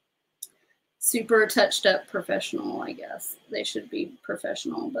 super touched up professional, I guess. They should be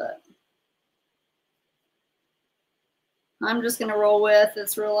professional, but I'm just going to roll with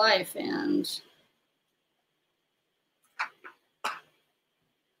it's real life. And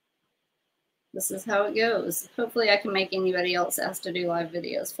this is how it goes. Hopefully I can make anybody else that has to do live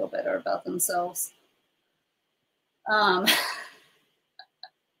videos feel better about themselves.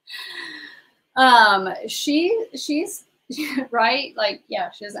 She's right. Like,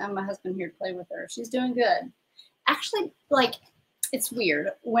 yeah, she doesn't have my husband here to play with her. She's doing good. Actually, like, it's weird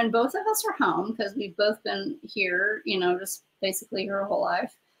when both of us are home because we've both been here, you know, just basically her whole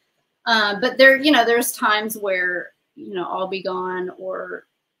life. But there, you know, there's times where, you know, I'll be gone, or,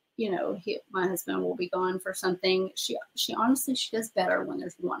 you know, my husband will be gone for something. She honestly, she does better when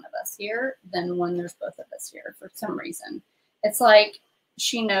there's one of us here than when there's both of us here for some reason. It's like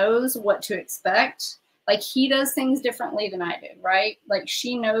she knows what to expect. Like, he does things differently than I do, right? Like,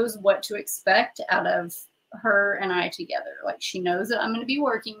 she knows what to expect out of her and I together. Like, she knows that I'm going to be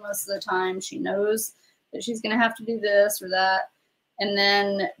working most of the time. She knows that she's going to have to do this or that. And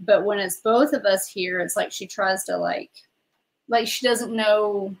then, but when it's both of us here, it's like she tries to like she doesn't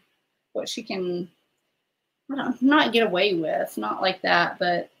know what she can, I don't, not get away with, not like that,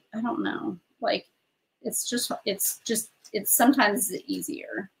 but I don't know. Like, it's sometimes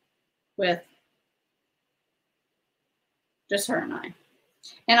easier with just her and I.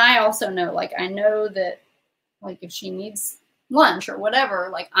 And I also know, like, I know that, like, if she needs lunch or whatever,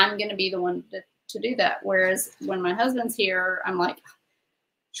 like, I'm going to be the one to do that. Whereas when my husband's here, I'm like,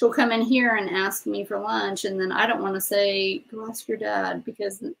 she'll come in here and ask me for lunch. And then I don't want to say, go ask your dad,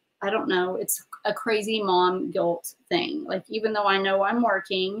 because I don't know. It's a crazy mom guilt thing. Like, even though I know I'm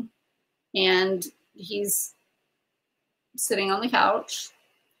working and he's sitting on the couch,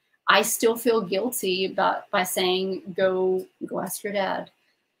 I still feel guilty by saying, go ask your dad.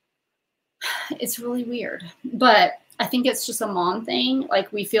 It's really weird, but I think it's just a mom thing.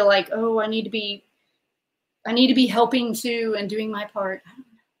 Like, we feel like, oh, I need to be helping too and doing my part. I don't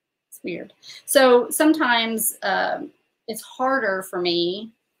know. It's weird. So sometimes it's harder for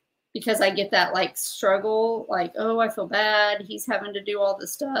me because I get that like struggle, like, oh, I feel bad. He's having to do all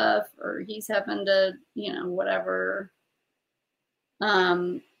this stuff, or he's having to, you know, whatever.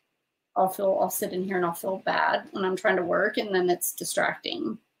 I'll sit in here and I'll feel bad when I'm trying to work, and then it's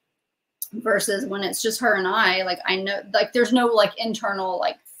distracting. Versus when it's just her and I, like, I know, like, there's no like internal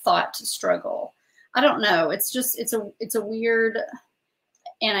like thought struggle. I don't know. It's just, it's a weird,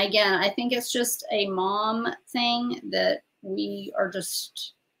 and again, I think it's just a mom thing that we are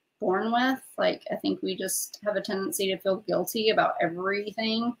just born with. Like, I think we just have a tendency to feel guilty about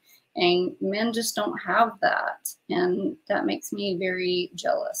everything, and men just don't have that. And that makes me very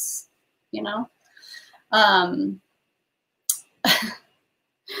jealous, you know?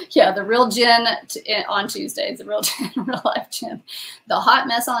 Yeah, the real Jen on Tuesdays, the real Jen, real life Jen, the hot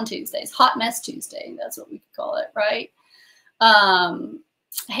mess on Tuesdays, hot mess Tuesday. That's what we could call it, right?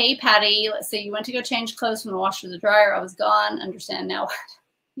 Hey, Patty, let's say you went to go change clothes from the washer to the dryer. I was gone. Understand now,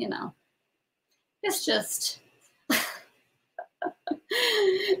 you know, it's just.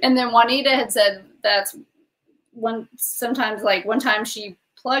 And then Juanita had said that's sometimes like one time she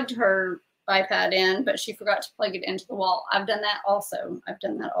plugged her iPad in, but she forgot to plug it into the wall. I've done that also.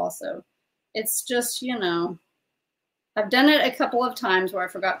 It's just, you know, I've done it a couple of times where I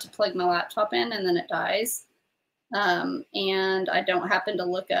forgot to plug my laptop in and then it dies. And I don't happen to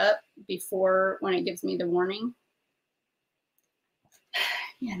look up before when it gives me the warning.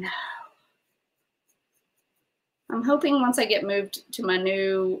 You know, I'm hoping once I get moved to my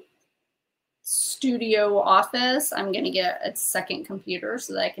new studio office, I'm going to get a second computer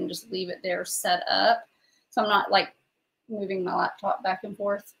so that I can just leave it there set up. So I'm not like moving my laptop back and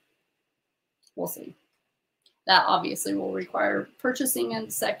forth. We'll see. That obviously will require purchasing a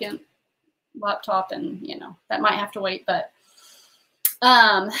second laptop, and you know, that might have to wait, but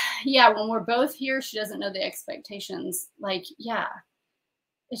yeah, when we're both here, she doesn't know the expectations. Like, yeah,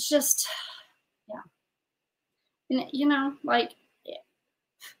 it's just, yeah. And you know, like,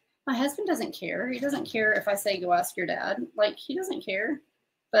 my husband doesn't care. He doesn't care if I say, go ask your dad. Like, he doesn't care.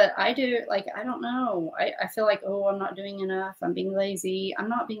 But I do. Like, I don't know. I feel like, oh, I'm not doing enough. I'm being lazy. I'm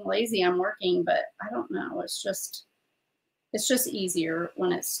not being lazy. I'm working. But I don't know. It's just easier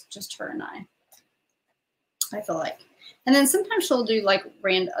when it's just her and I feel like. And then sometimes she'll do like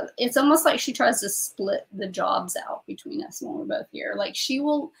random. It's almost like she tries to split the jobs out between us when we're both here. Like, she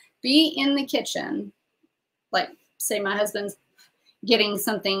will be in the kitchen. Like, say my husband's getting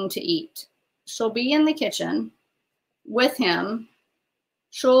something to eat. She'll be in the kitchen with him.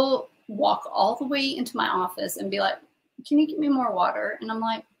 She'll walk all the way into my office and be like, can you give me more water? And I'm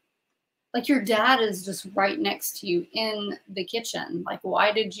like, your dad is just right next to you in the kitchen. Like,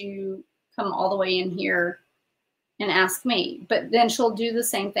 why did you come all the way in here and ask me? But then she'll do the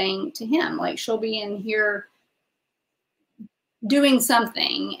same thing to him. Like, she'll be in here doing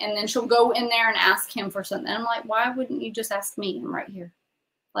something, and then she'll go in there and ask him for something. I'm like, why wouldn't you just ask me? I'm right here.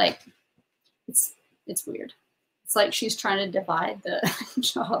 Like, it's weird. It's like she's trying to divide the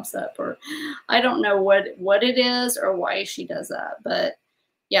jobs up, or I don't know what it is or why she does that. But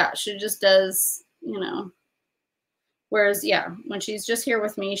yeah, she just does, you know. Whereas, yeah, when she's just here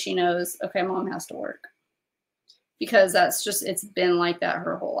with me, she knows, okay, mom has to work. Because that's just, it's been like that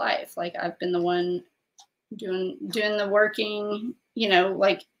her whole life. Like, I've been the one doing the working, you know,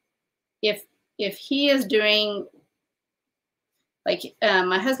 like if he is doing, like,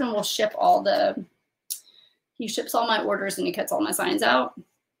 my husband will ship he ships all my orders and he cuts all my signs out.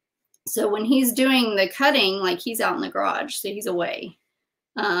 So when he's doing the cutting, like, he's out in the garage, so he's away.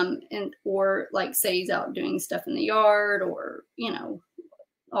 Or like, say he's out doing stuff in the yard, or, you know,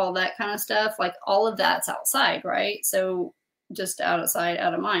 all that kind of stuff, like all of that's outside, right? So just out of sight,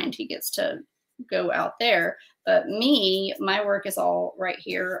 out of mind, he gets to go out there. But me, my work is all right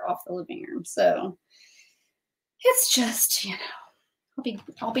here off the living room. So it's just, you know,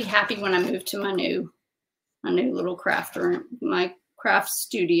 I'll be happy when I move to my new little craft room, my craft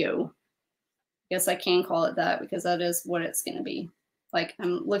studio. I guess I can call it that, because that is what it's going to be. Like,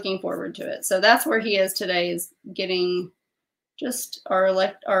 I'm looking forward to it. So that's where he is today, is getting just our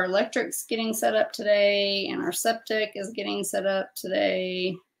electric's getting set up today, and our septic is getting set up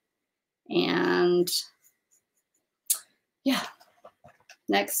today. And yeah,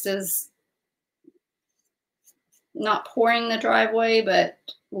 next is not pouring the driveway, but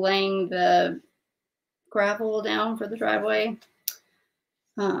laying the gravel down for the driveway,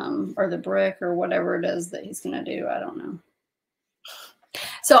 or the brick, or whatever it is that he's going to do. I don't know.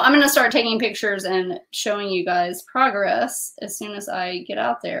 So I'm going to start taking pictures and showing you guys progress as soon as I get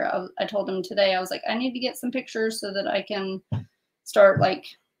out there. I told him today, I was like, I need to get some pictures so that I can start, like,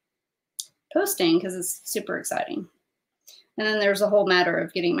 posting, because it's super exciting. And then there's a whole matter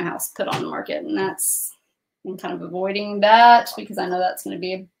of getting my house put on the market, and I'm kind of avoiding that because I know that's going to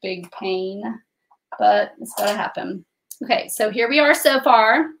be a big pain, but it's got to happen. Okay, so here we are so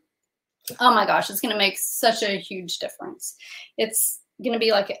far. Oh my gosh, it's going to make such a huge difference. It's going to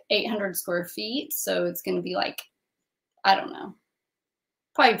be like 800 square feet. So it's going to be like, I don't know,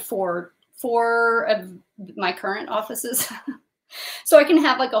 probably four of my current offices. So I can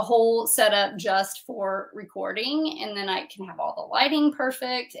have like a whole setup just for recording, and then I can have all the lighting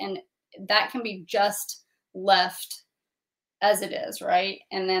perfect, and that can be just left as it is, right?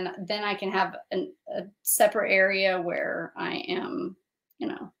 And then I can have a separate area where I am, you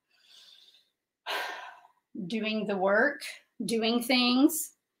know, doing the work, doing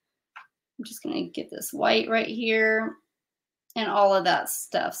things. I'm just going to get this white right here and all of that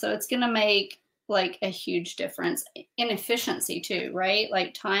stuff. So it's going to make like a huge difference in efficiency too, right?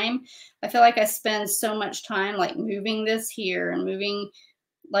 Like time. I feel like I spend so much time like moving this here and moving,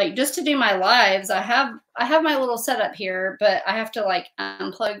 like, just to do my lives. I have my little setup here, but I have to like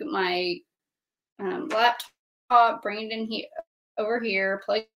unplug my laptop, bring it in here, over here,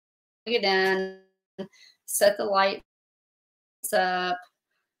 plug it in, set the lights up.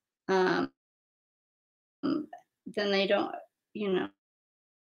 Then they don't, you know,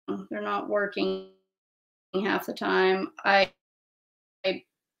 they're not working half the time. I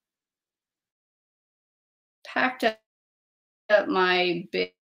packed up my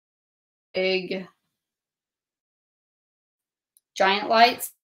big giant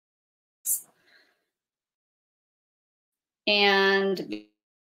lights, and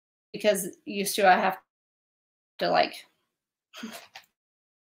because used to, I have to like,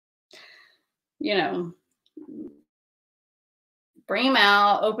 you know, bring them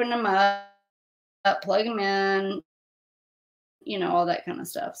out, open them up, plug them in, you know, all that kind of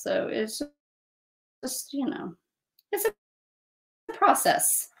stuff. So it's just, you know, it's a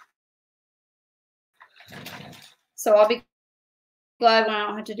process. So I'll be glad when I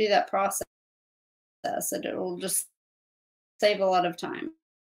don't have to do that process, and it'll just save a lot of time.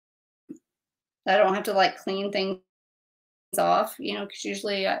 I don't have to like clean things off, you know, because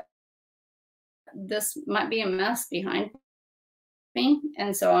usually this might be a mess behind me,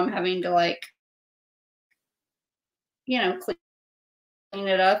 and so I'm having to like, you know, clean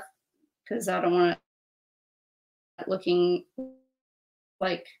it up, because I don't want it looking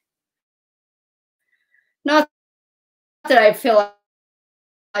like, not that I feel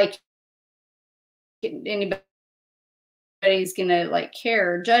like anybody's gonna like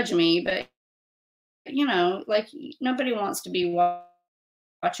care or judge me, but you know, like, nobody wants to be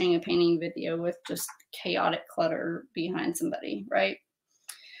watching a painting video with just chaotic clutter behind somebody, right?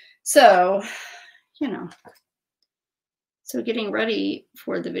 So, you know, So getting ready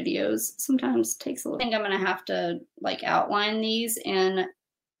for the videos sometimes takes a little. I think I'm going to have to like outline these in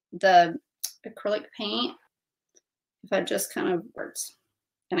the acrylic paint if I just kind of words.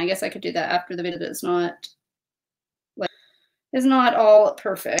 And I guess I could do that after the video, but it's not like it's not all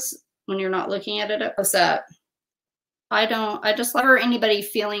perfect when you're not looking at it close up. I just love anybody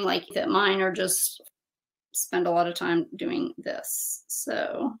feeling like that mine are just spend a lot of time doing this.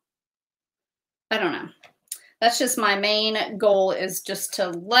 So I don't know. That's just my main goal, is just to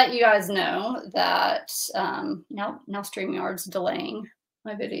let you guys know that now StreamYard's delaying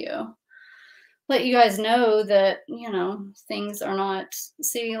my video. Let you guys know that, you know, things are not,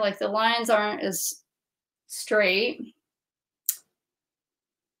 see, like the lines aren't as straight.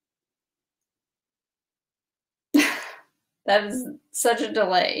 That is such a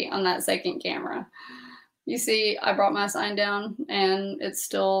delay on that second camera. You see, I brought my sign down and it's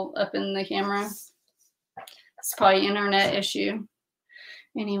still up in the camera. It's probably an internet issue.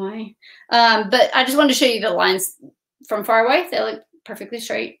 Anyway, but I just wanted to show you the lines from far away. They look perfectly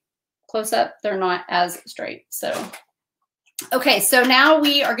straight. Close up, they're not as straight. So, okay, so now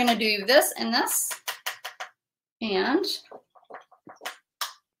we are going to do this and this. And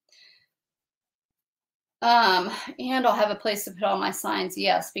I'll have a place to put all my signs.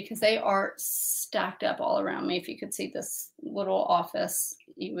 Yes, because they are stacked up all around me. If you could see this little office,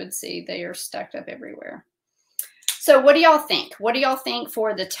 you would see they are stacked up everywhere. So what do y'all think? What do y'all think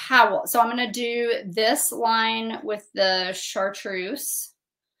for the towel? So I'm going to do this line with the Chartreuse.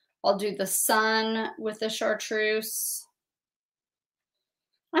 I'll do the sun with the Chartreuse.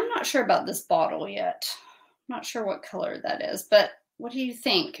 I'm not sure about this bottle yet. I'm not sure what color that is, but what do you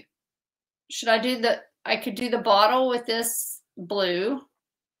think? Should I do I could do the bottle with this blue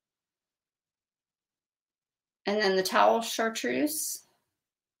and then the towel Chartreuse,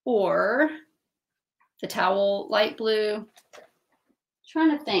 or the towel light blue.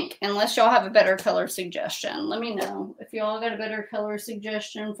 Trying to think, unless y'all have a better color suggestion. Let me know if y'all got a better color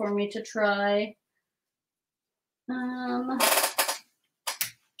suggestion for me to try.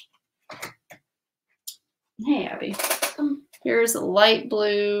 Hey, Abby. Here's a light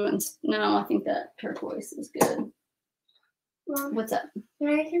blue, and no, I think that turquoise is good. Mom, what's up?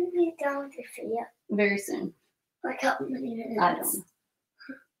 When are you going to be done with your video? Very soon. Like how many minutes? I don't know.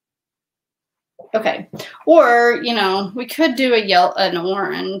 Okay, or you know, we could do an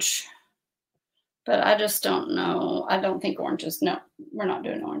orange, but I just don't know. I don't think orange is, no, we're not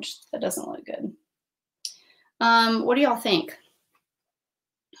doing orange. That doesn't look good. What do y'all think?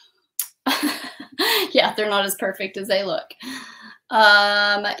 Yeah, they're not as perfect as they look.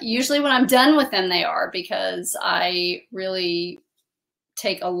 Usually when I'm done with them, they are, because I really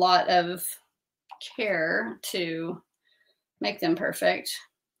take a lot of care to make them perfect.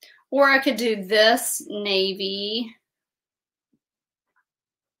 Or I could do this navy.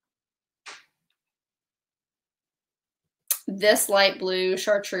 This light blue,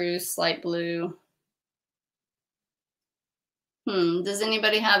 Chartreuse light blue. Does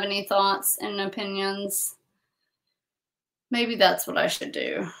anybody have any thoughts and opinions? Maybe that's what I should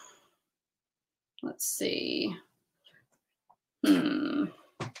do. Let's see. I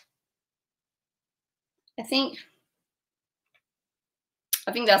think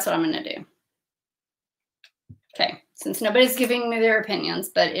that's what I'm going to do. Okay, since nobody's giving me their opinions,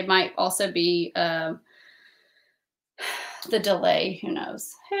 but it might also be the delay. Who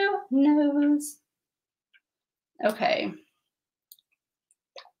knows? Who knows? Okay.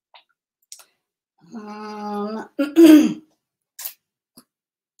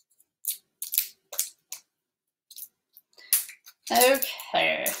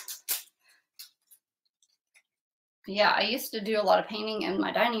 Okay. Yeah, I used to do a lot of painting in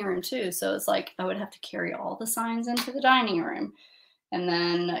my dining room too. So it's like I would have to carry all the signs into the dining room and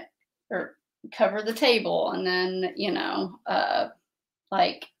then, or cover the table. And then, you know,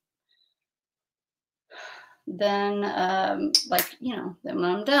 like, then, like, you know, then when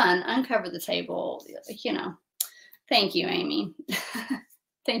I'm done, uncover the table, you know. Thank you, Amy.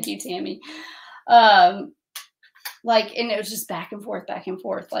 Thank you, Tammy. Like, and it was just back and forth, back and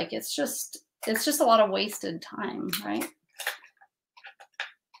forth. Like, it's just a lot of wasted time, right?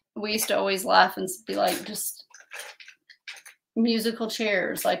 We used to always laugh and be like, just musical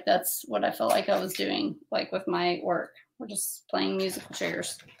chairs. Like, that's what I felt like I was doing, like with my work. We're just playing musical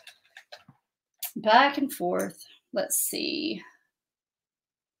chairs. Back and forth. Let's see.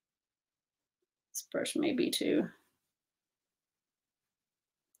 This brush may be too.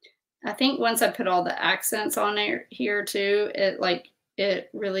 I think once I put all the accents on here too, it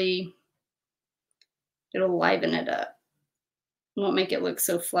really, it'll liven it up. It won't make it look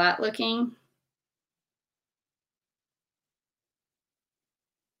so flat looking.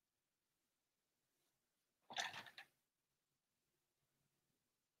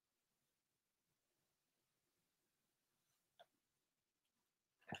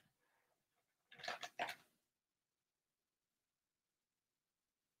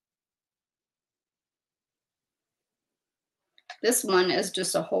 This one is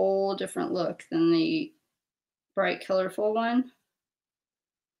just a whole different look than the bright, colorful one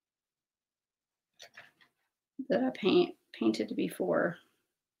that I painted before.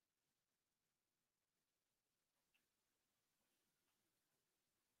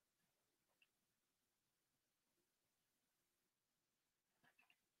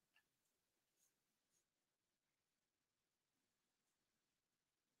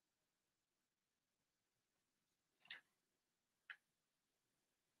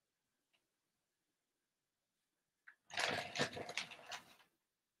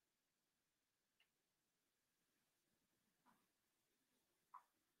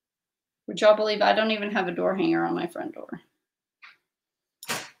 Would y'all believe I don't even have a door hanger on my front door?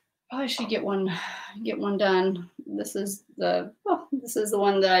 Probably should get one done. This is the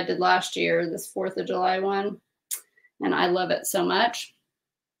one that I did last year, this 4th of July one, and I love it so much.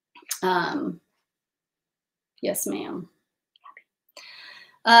 Yes, ma'am.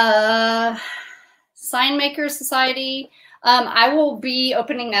 Signmaker Society. I will be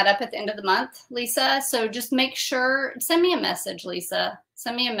opening that up at the end of the month, Lisa. So just make sure, send me a message, Lisa.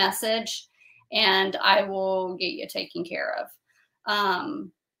 Send me a message and I will get you taken care of.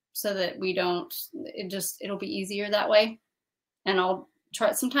 So that we don't, it'll be easier that way. And I'll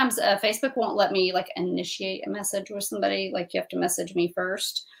try, sometimes Facebook won't let me like initiate a message with somebody, like you have to message me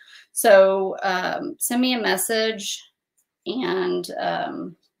first. So send me a message and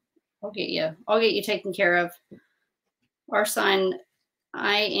I'll get you taken care of. Our sign,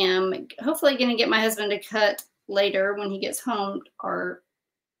 I am hopefully going to get my husband to cut later when he gets home our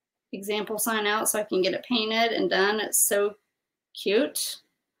example sign out so I can get it painted and done. It's so cute.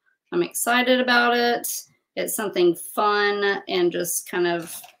 I'm excited about it. It's something fun and just kind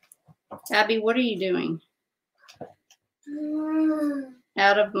of, Abby, what are you doing?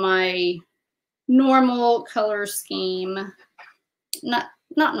 Out of my normal color scheme. Not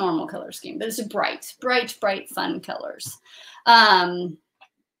normal color scheme, but it's a bright, fun colors.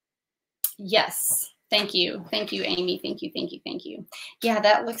 Yes. Thank you, Amy. Thank you. Yeah,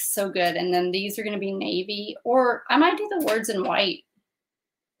 that looks so good. And then these are going to be navy, or I might do the words in white.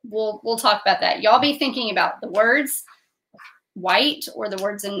 We'll talk about that. Y'all be thinking about the words white or the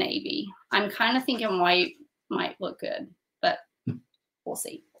words in navy. I'm kind of thinking white might look good, but we'll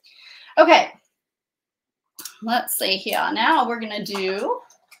see. Okay. Let's see here. Now we're going to do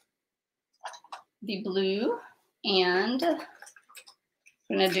the blue and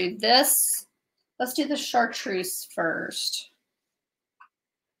we're going to do this. Let's do the chartreuse first.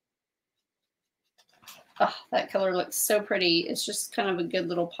 Oh, that color looks so pretty. It's just kind of a good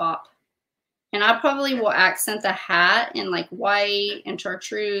little pop. And I probably will accent the hat in like white and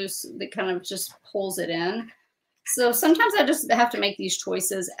chartreuse that kind of just pulls it in. So sometimes I just have to make these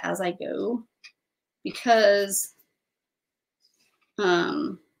choices as I go because, you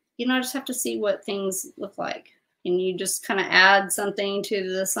know, I just have to see what things look like. And you just kind of add something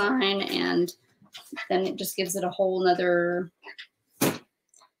to the sign and then it just gives it a whole nother kind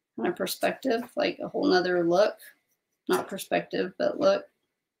of perspective, like a whole nother look. Not perspective, but look.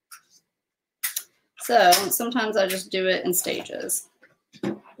 So sometimes I just do it in stages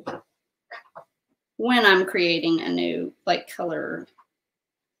when I'm creating a new like color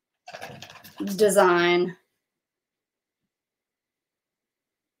design.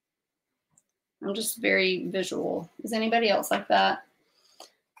 I'm just very visual. Is anybody else like that?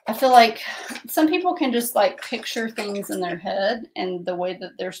 I feel like some people can just like picture things in their head and the way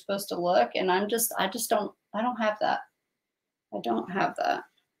that they're supposed to look. And I don't have that. I don't have that.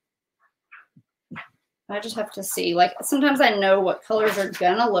 I just have to see, like, sometimes I know what colors are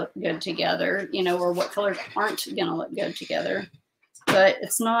gonna look good together, you know, or what colors aren't gonna look good together, but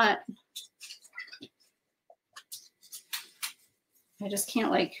it's not, I just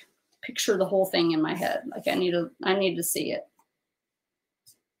can't like picture the whole thing in my head. Like I need to see it.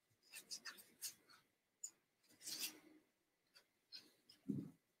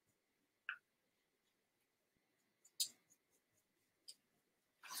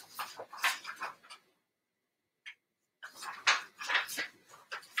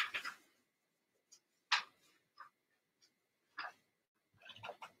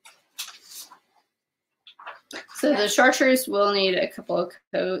 So the chartreuse will need a couple of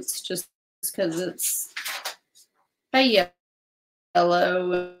coats just because it's a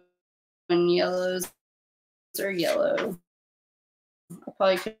yellow and yellows are yellow. I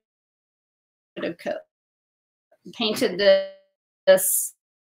probably could have painted this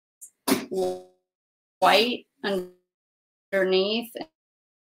white underneath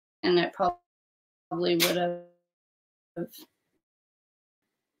and it probably would have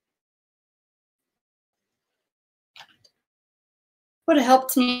would have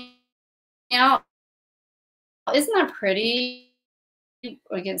helped me out. Isn't that pretty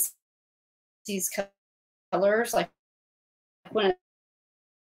against these colors? Like when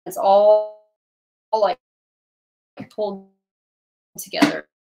it's all like pulled together,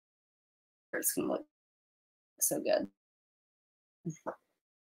 it's gonna look so good.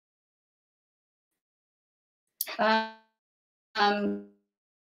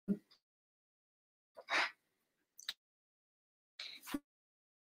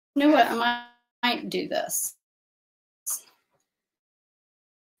 You know what? I might do this.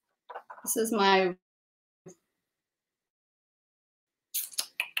 This is my. I'm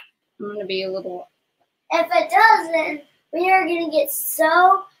going to be a little. If it doesn't, we are going to get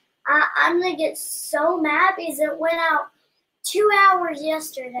so. I'm going to get so mad because it went out 2 hours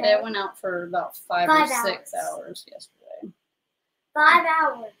yesterday. It went out for about 5 or 6 hours yesterday. 5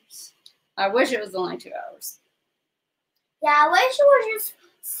 hours. I wish it was only 2 hours. Yeah, I wish it was just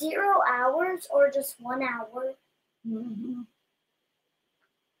 0 hours or just 1 hour. Mm-hmm.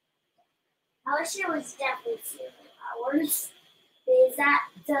 I wish it was definitely 0 hours. Because that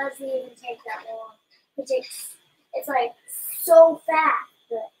doesn't even take that long. It's like so fast.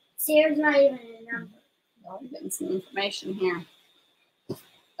 But 0's not even a number. Well, I'm getting some information here.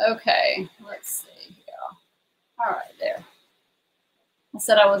 Okay, let's see. Yeah. All right, there. I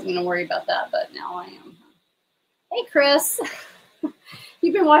said I wasn't going to worry about that, but now I am. Hey, Chris.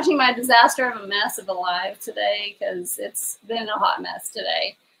 You've been watching my disaster of a mess of a live today because it's been a hot mess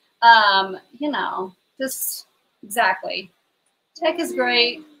today. You know, just exactly. Tech is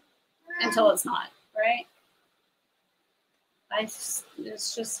great until it's not, right? It's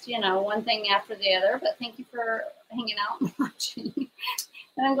just, you know, one thing after the other, but thank you for hanging out and watching.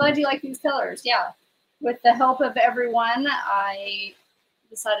 And I'm glad you like these colors. Yeah. With the help of everyone, I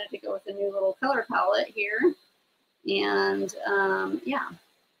decided to go with a new little color palette here. And yeah.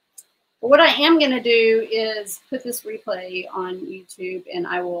 But what I am going to do is put this replay on YouTube, and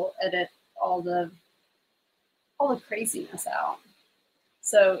I will edit all the craziness out.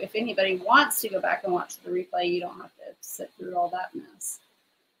 So if anybody wants to go back and watch the replay, you don't have to sit through all that mess.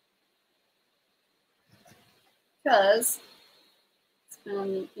 Because it's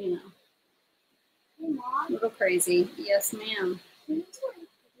been, you know, a little crazy. Yes, ma'am.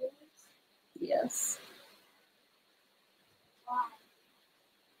 Yes. Why?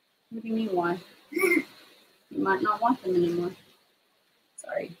 What do you mean, why? You might not want them anymore.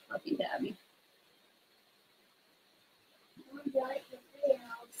 Sorry, talking to Abby.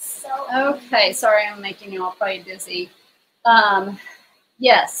 Okay, sorry, I'm making you all probably dizzy.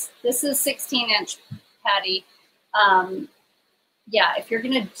 Yes, this is 16-inch patty. Yeah, if you're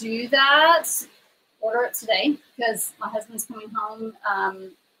gonna do that, order it today because my husband's coming home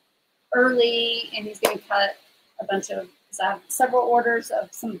early, and he's gonna cut a bunch of. So I have several orders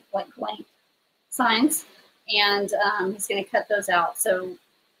of some like blank signs, and he's gonna cut those out. So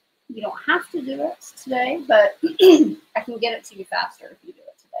you don't have to do it today, but I can get it to you faster if you do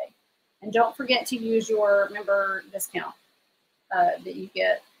it today. And don't forget to use your member discount that you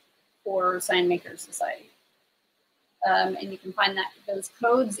get for Signmaker Society. And you can find those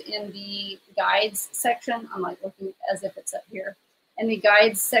codes in the guides section. I'm like looking as if it's up here. In the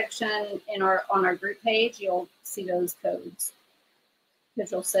guides section on our group page, you'll see those codes.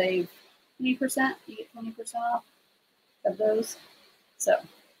 Because you'll save 20%. You get 20% off of those. So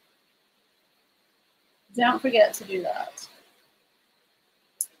don't forget to do that.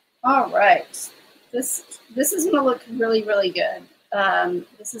 All right. This is going to look really, really good.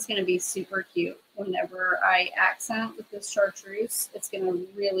 This is going to be super cute. Whenever I accent with this chartreuse, it's going to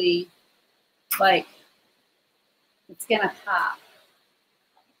really, like, it's going to pop.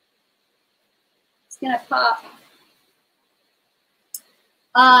 It's going to pop.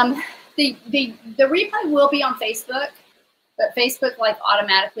 The replay will be on Facebook, but Facebook like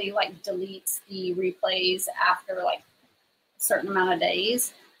automatically like deletes the replays after like a certain amount of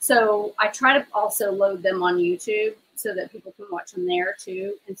days. So I try to also load them on YouTube so that people can watch them there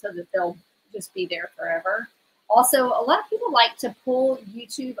too, and so that they'll just be there forever. Also, a lot of people like to pull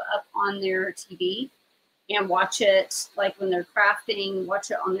YouTube up on their TV and watch it like when they're crafting,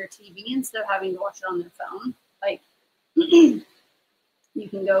 watch it on their TV instead of having to watch it on their phone. Like you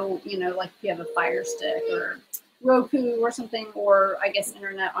can go, you know, like if you have a Fire Stick or Roku or something, or I guess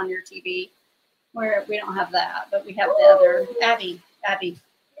internet on your TV, where we don't have that, but we have the other. Abby,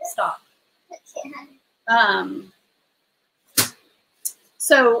 stop.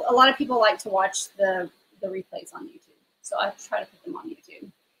 So a lot of people like to watch the replays on YouTube. So I try to put them on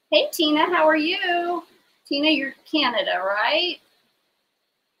YouTube. Hey, Tina, how are you? Tina, you're Canada, right?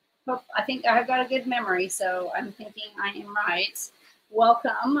 I think I've got a good memory, so I'm thinking I am right.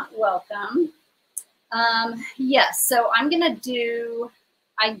 welcome, welcome. Yes, so I'm gonna do,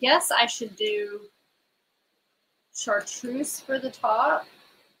 I guess I should do Chartreuse for the top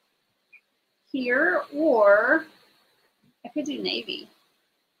here, or I could do navy.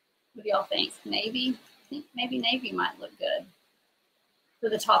 What do y'all think? Navy? I think maybe navy might look good for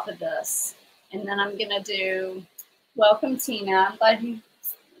the top of this. And then I'm gonna do welcome, Tina. I'm glad you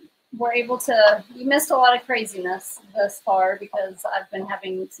were able to, you missed a lot of craziness thus far because I've been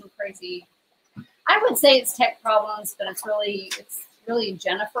having some crazy, I would say it's tech problems, but it's really a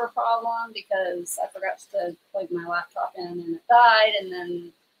Jennifer problem because I forgot to plug my laptop in and it died, and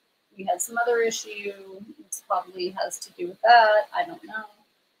then we had some other issue. It probably has to do with that. I don't know.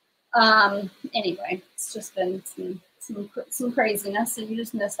 Anyway, it's just been some craziness, and you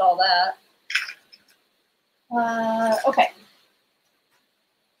just missed all that. Okay.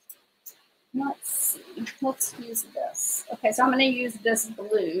 Let's see. Let's use this. Okay, so I'm going to use this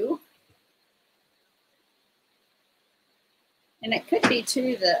blue. And it could be,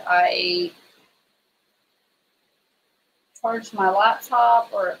 too, that I charged my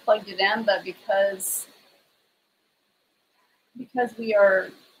laptop or plugged it in, but because we are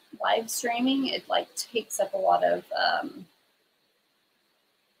live streaming, it, like, takes up a lot of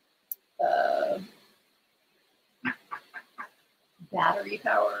battery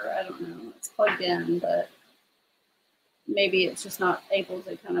power. I don't know. It's plugged in, but maybe it's just not able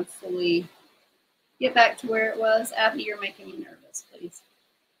to kind of fully get back to where it was. Abby, you're making me nervous, please.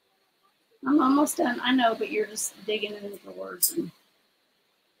 I'm almost done. I know, but you're just digging in the drawers, and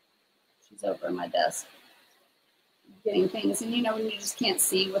she's over at my desk getting things. And, you know, when you just can't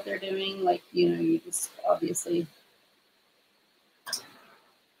see what they're doing, like, you know, you just obviously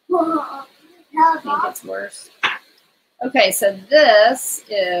think it's worse. Okay, so this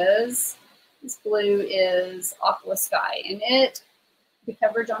blue is Aqua Sky, and the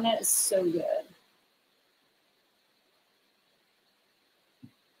coverage on it is so good.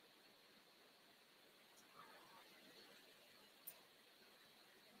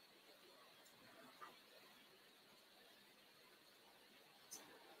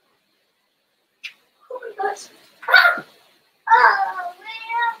 Oh my gosh. Ah! Oh man.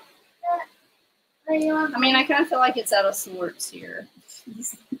 I mean, I kind of feel like it's out of sorts here,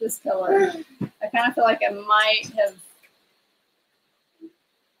 this color. I kind of feel like I might have,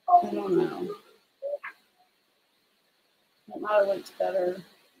 I don't know. It might have looked better.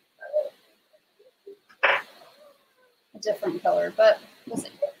 A different color, but we'll see.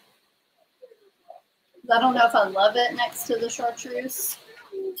 I don't know if I love it next to the Chartreuse.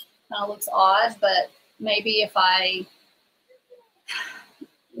 Kind of looks odd, but maybe if I,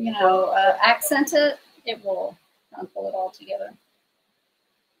 you know, accent it, it will kind of pull it all together.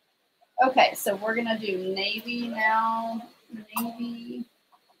 Okay, so we're gonna do navy now. Navy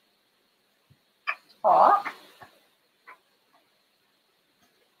top.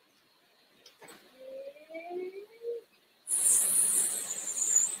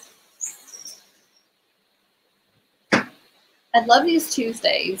 I love these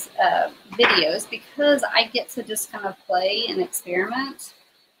Tuesdays videos because I get to just kind of play and experiment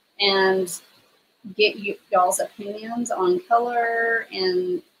and get y'all's opinions on color,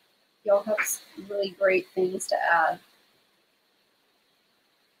 and y'all have really great things to add.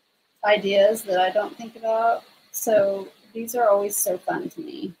 Ideas that I don't think about. So these are always so fun to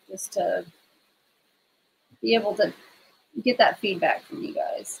me, just to be able to get that feedback from you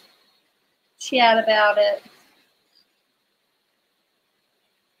guys. Chat about it.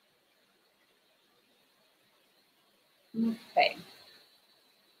 Okay.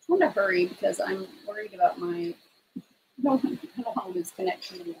 I'm going to hurry because I'm worried about my, I don't want to lose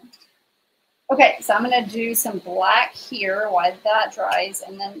connection again. Okay, so I'm going to do some black here while that dries,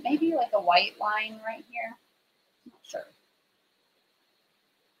 and then maybe like a white line right here. I'm not sure.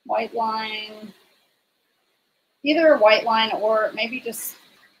 White line. Either a white line or maybe I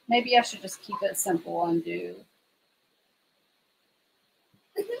should just keep it simple and do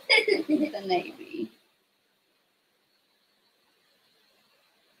the navy.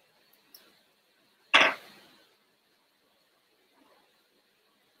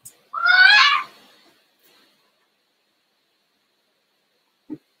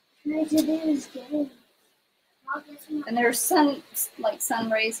 And there's sun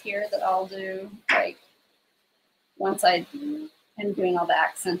rays here that I'll do like once I am doing all the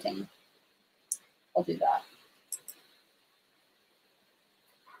accenting. I'll do that.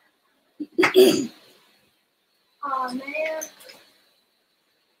 Oh man.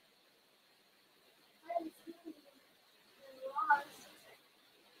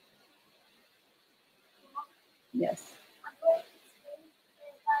 Yes.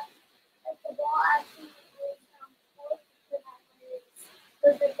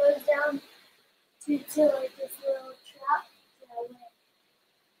 but it goes down to like this little trap.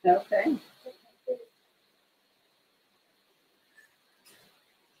 Okay.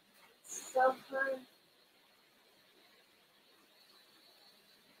 So fun.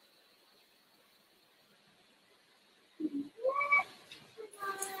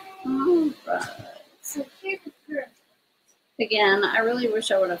 All right. So here's the first. Again, I really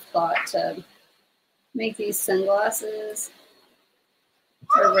wish I would have thought to make these sunglasses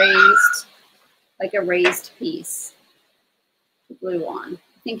a raised, like a raised piece to glue on.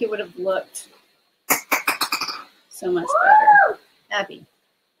 I think it would have looked so much better. Abby.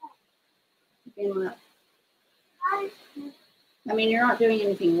 I mean, you're not doing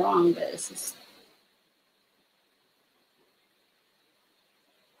anything wrong, but it's just.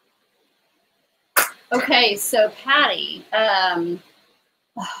 Okay, so Patty, that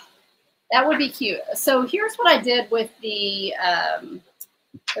would be cute. So here's what I did with the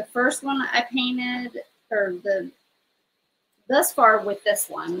first one I painted, or thus far with this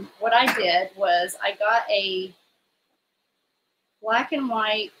one. What I did was I got a black and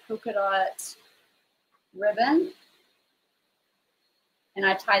white polka dot ribbon, and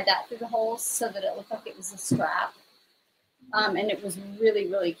I tied that through the holes so that it looked like it was a strap, and it was really,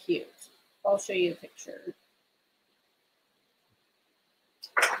 really cute. I'll show you a picture.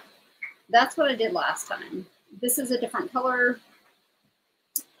 That's what I did last time. This is a different color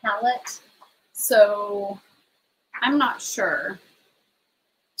palette, so I'm not sure.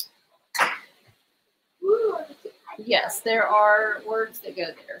 Yes, there are words that go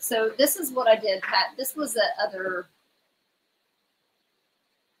there. So this is what I did, Pat. This was the other,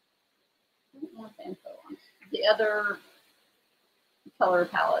 I don't want the info on it. The other color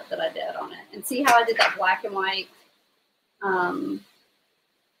palette that I did on it. And see how I did that black and white polka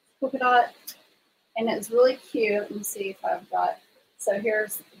dot? And it's really cute. Let me see if I've got, so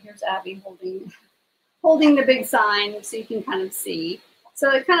here's Abby holding the big sign so you can kind of see. So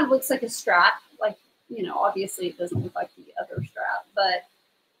it kind of looks like a strap, like, you know, obviously it doesn't look like the other strap, but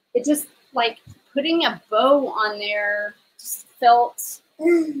it just, like, putting a bow on there just felt,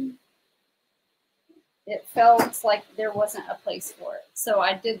 it felt like there wasn't a place for it. So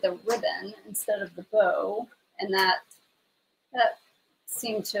I did the ribbon instead of the bow, and that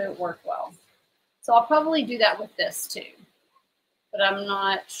seemed to work well. So I'll probably do that with this too, but I'm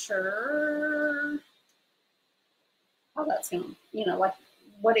not sure how that's going to, you know, like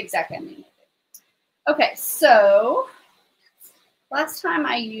what exactly I'm going to do. Okay, so last time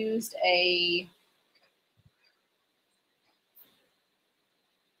I used I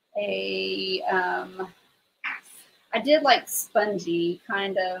did like spongy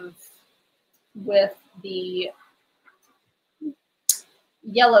kind of with the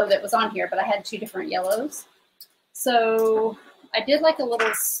yellow that was on here, but I had two different yellows. So I did like a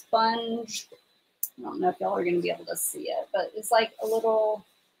little sponge. I don't know if y'all are going to be able to see it, but it's like a little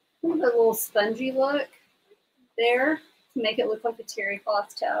spongy look there to make it look like a terry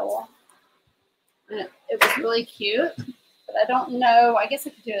cloth towel. And it was really cute, but I don't know. I guess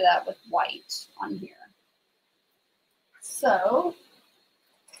I could do that with white on here. So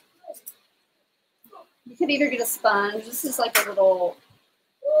you could either get a sponge. This is like a little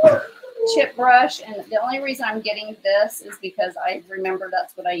chip brush, and the only reason I'm getting this is because I remember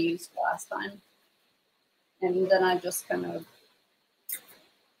that's what I used last time. And then I just kind of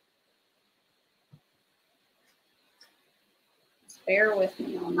bear with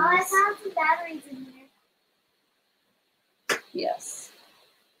me on this. Oh, I found some batteries in here. Yes.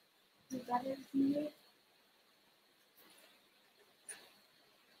 The batteries in here.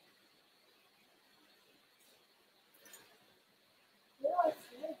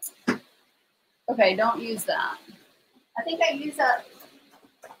 Okay, don't use that. I think I used that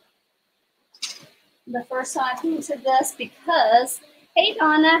the first time I painted this because, hey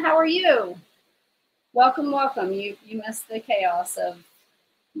Donna, how are you? Welcome, welcome. You missed the chaos of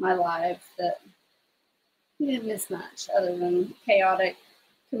my live. That you didn't miss much other than chaotic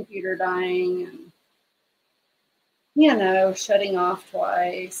computer dying and, you know, shutting off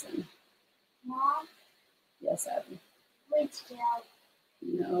twice. And Mom? Yes, Abby. Which job?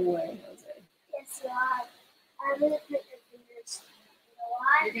 No way, Jose. Yes, God. I'm going to put your fingers. You know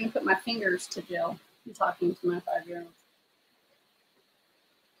why? You're going to put my fingers to Jill. I'm talking to my 5-year-old.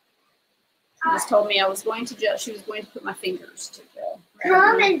 She just told me I was going to Jill. She was going to put my fingers to Jill.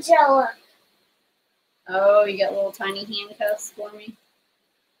 Come and Jill. Oh, you got little tiny handcuffs for me?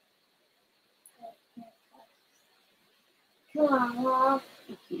 Come on, Mom.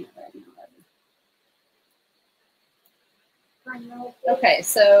 I can't right now, Abby. I know. Okay,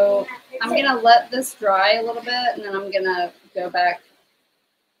 so I'm going to let this dry a little bit, and then I'm going to go back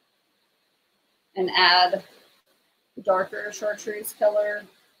and add darker chartreuse color.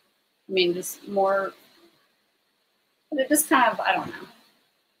 I mean, just more, but it just kind of, I don't know,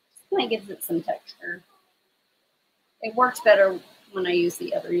 kind of gives it some texture. It works better when I use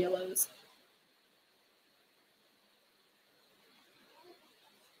the other yellows.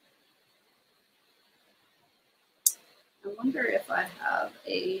 I wonder if I have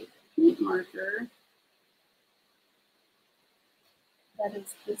a paint marker that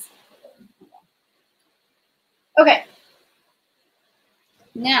is this color. Okay.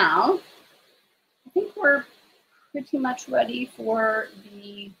 Now, I think we're pretty much ready for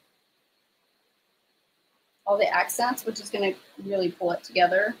all the accents, which is going to really pull it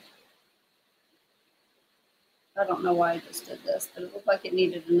together. I don't know why I just did this, but it looked like it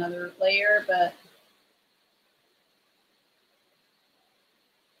needed another layer, but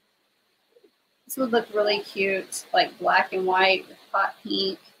this would look really cute, like black and white with hot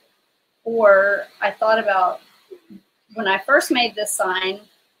pink. Or I thought about, when I first made this sign,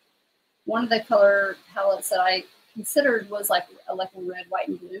 one of the color palettes that I considered was like a red, white,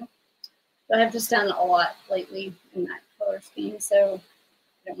 and blue. But I've just done a lot lately in that color scheme, so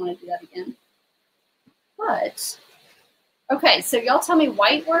I don't want to do that again. But, okay, so y'all tell me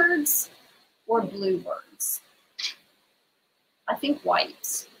white words or blue words. I think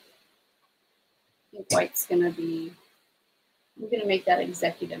white. I think white's going to be, I'm going to make that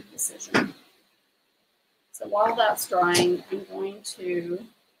executive decision. So while that's drying, I'm going to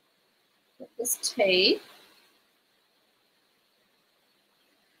put this tape.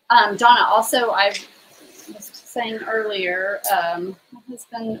 Donna, also, I was saying earlier, my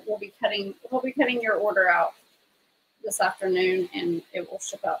husband will be cutting your order out this afternoon, and it will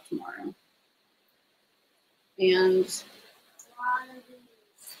ship out tomorrow. And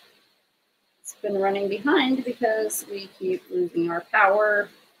it's been running behind because we keep losing our power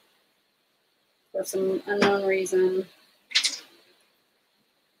for some unknown reason.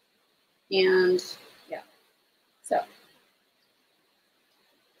 And yeah, so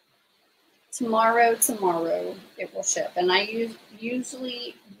tomorrow it will ship. And I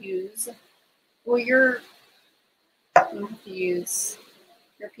usually use, well, I'm gonna have to use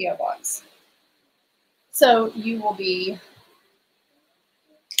your P.O. box. So you will be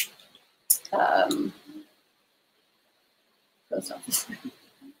post office.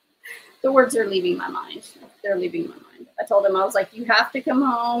 The words are leaving my mind. They're leaving my mind. I told him, I was like, you have to come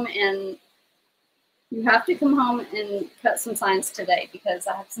home and cut some signs today, because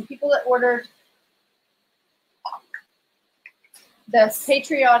I have some people that ordered this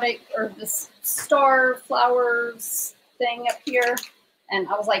patriotic or this star flowers thing up here. And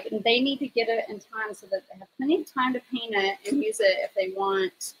I was like, they need to get it in time so that they have plenty of time to paint it and use it if they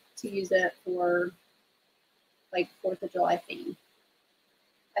want to use it for like 4th of July theme.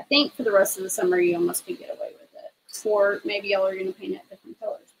 I think for the rest of the summer, you almost could get away with it. Or maybe y'all are going to paint it different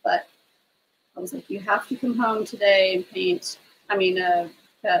colors. But I was like, you have to come home today and paint,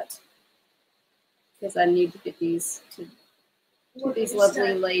 cut. Because I need to get these to these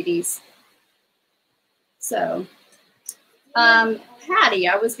lovely ladies. So, Patty,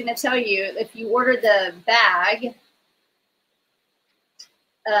 I was going to tell you, if you order the bag,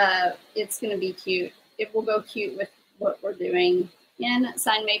 it's going to be cute. It will go cute with what we're doing in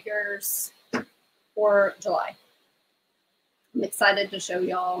Signmakers for July. I'm excited to show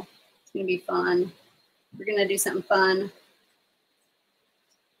y'all. It's going to be fun. We're going to do something fun.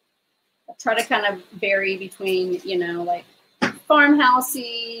 I try to kind of vary between, you know, like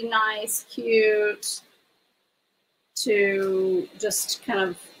farmhousey, nice, cute, to just kind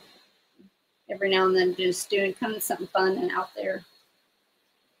of every now and then just doing kind of something fun and out there.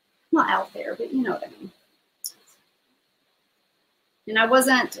 Not out there, but you know what I mean. And I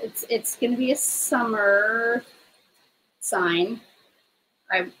wasn't, it's going to be a summer sign.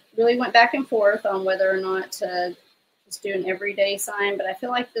 I really went back and forth on whether or not to just do an everyday sign, but I feel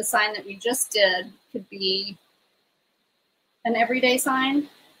like the sign that we just did could be an everyday sign.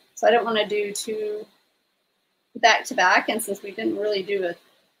 So I don't want to do two back to back. And since we didn't really do a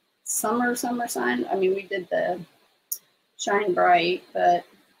summer sign, I mean, we did the Shine Bright, but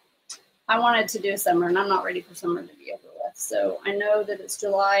I wanted to do a summer, and I'm not ready for summer to be over with. So I know that it's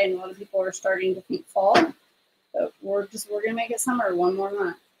July and a lot of people are starting to think fall, but we're gonna make it summer one more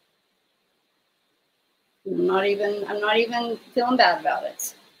month. I'm not even feeling bad about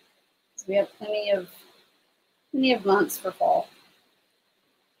it. We have plenty of months for fall.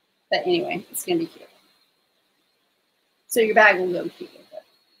 But anyway, it's gonna be cute. So your bag will go cute with it.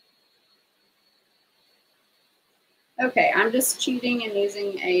 Okay, I'm just cheating and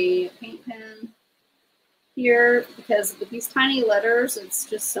using a paint pen here because with these tiny letters, it's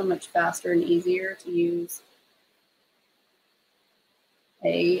just so much faster and easier to use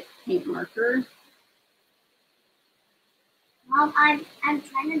a paint marker. Mom, I'm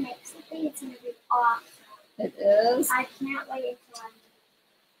trying to make something. It's gonna be awesome. It is. I can't wait until I'm.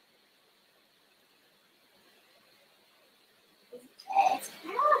 It's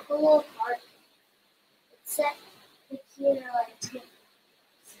kind of like a little card, except the kids are like two.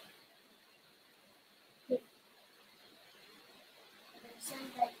 It says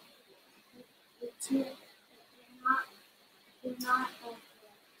that the two you're not both.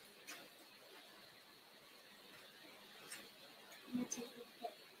 I'm gonna take the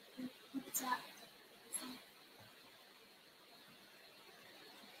pic. What's that?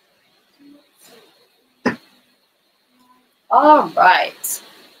 All right.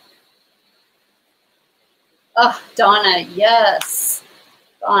 Oh, Donna, yes.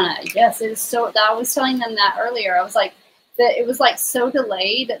 Donna, yes, it is so, I was telling them that earlier. I was like, it was like so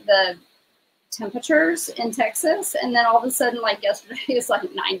delayed, the temperatures in Texas. And then all of a sudden, like yesterday, it's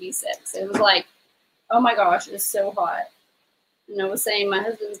like 96. It was like, oh my gosh, it's so hot. And I was saying my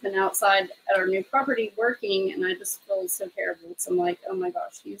husband's been outside at our new property working, and I just feel so terrible. So I'm like, oh my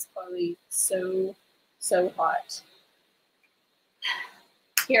gosh, he's probably so hot.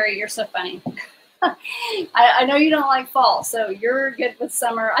 Gary, you're so funny. I know you don't like fall, so you're good with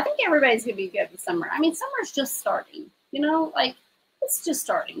summer. I think everybody's gonna be good with summer. I mean, summer's just starting, you know, like it's just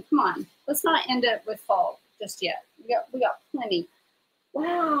starting. Come on, let's not end it with fall just yet. We got plenty.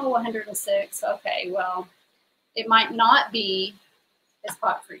 Wow, 106. Okay, well, it might not be as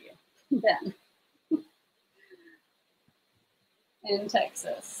hot for you then. In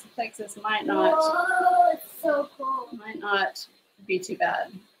Texas. Texas might not. Whoa, it's so cool. Might not be too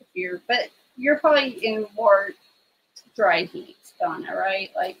bad if but you're probably in more dry heat, Donna, right?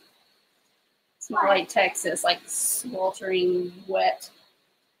 Like it's not like Texas, like sweltering wet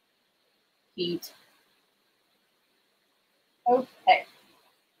heat. Okay.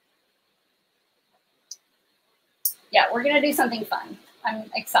 Yeah, we're gonna do something fun.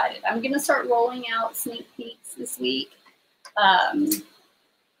 I'm excited. I'm gonna start rolling out sneak peeks this week. And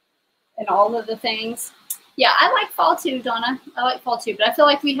all of the things. Yeah, I like fall too, Donna. I like fall too, but I feel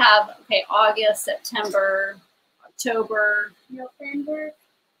like we have, okay, August, September, October, November.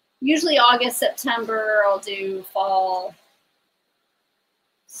 Usually August, September, I'll do fall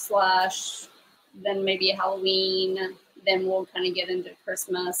 / then maybe Halloween. Then we'll kind of get into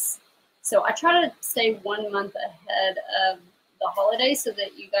Christmas. So I try to stay 1 month ahead of the holidays so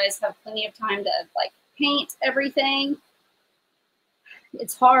that you guys have plenty of time to like paint everything.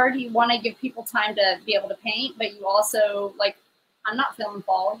 It's hard. You want to give people time to be able to paint, but you also like, I'm not feeling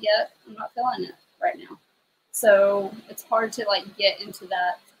fall yet. I'm not feeling it right now. So it's hard to like get into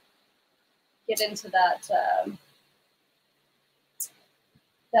that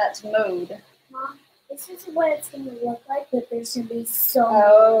that mode. Mom, this is what it's going to look like, but there's going to be so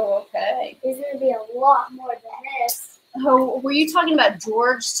Oh, okay. There's going to be a lot more than this. Oh, were you talking about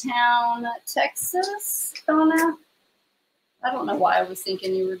Georgetown, Texas, Donna? I don't know why I was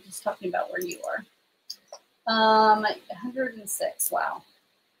thinking you were just talking about where you are. 106. Wow.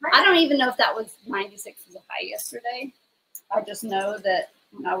 I don't even know if that was 96 was a high yesterday. I just know that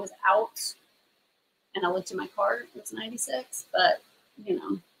when I was out and I looked at my cart, it was 96. But you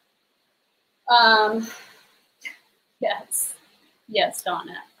know, yes,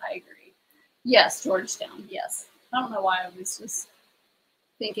 Donna, I agree. Yes, Georgetown. Yes. I don't know why I was just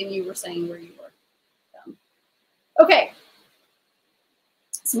thinking you were saying where you were. Okay.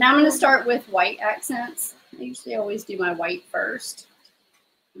 So now I'm going to start with white accents. I usually always do my white first.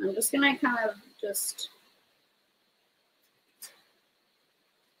 And I'm just going to kind of just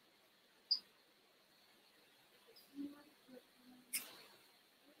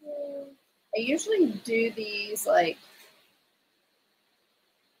I usually do these like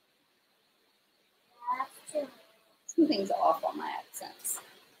something's off on my accents.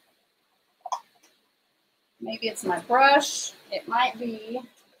 Maybe it's my brush. It might be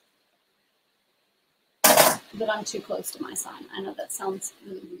that I'm too close to my sign. I know that sounds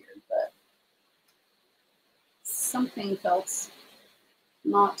really weird, but something felt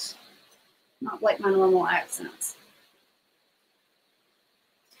not like my normal accents.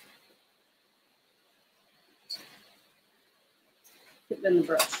 Put it in the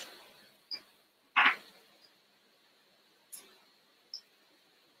brush.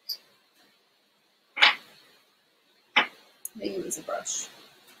 Maybe it was a brush.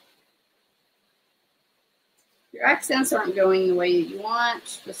 Your accents aren't going the way you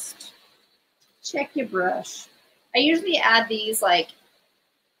want, just check your brush. I usually add these like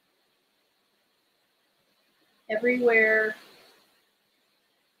everywhere,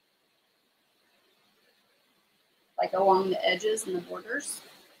 like along the edges and the borders.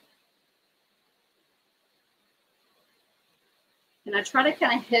 And I try to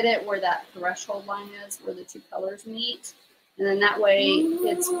kind of hit it where that threshold line is, where the two colors meet. And then that way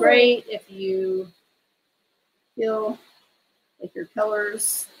it's great if you feel like your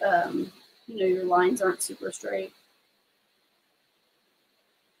colors, you know, your lines aren't super straight.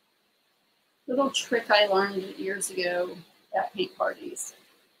 Little trick I learned years ago at paint parties.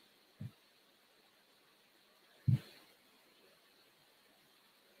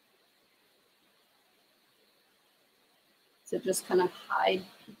 To just kind of hide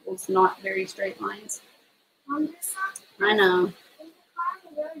people's not very straight lines. I know.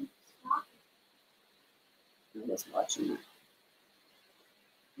 I was watching that.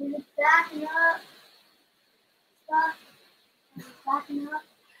 Backing up. Stop. Backing up.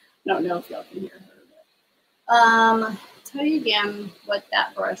 I don't know if y'all can hear her. Tell you again what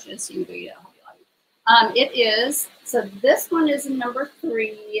that brush is so you can go get it. It is, so this one is number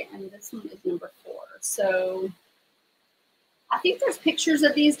 3 and this one is number 4. So I think there's pictures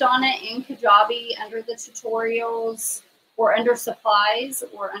of these, Donna, in Kajabi under the tutorials or under supplies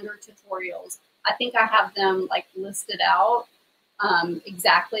or under tutorials. I think I have them like listed out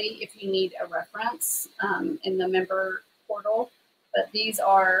exactly if you need a reference in the member portal. But these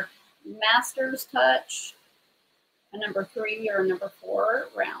are Master's Touch, a number 3 or a number 4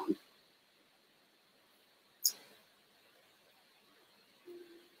 round.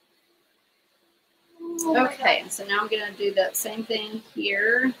 Okay, so now I'm going to do that same thing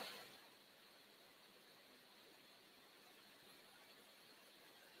here.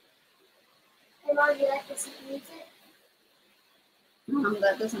 Hey, Mom, you like this music?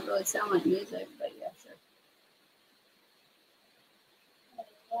 That doesn't really sound like music, but yeah, sure.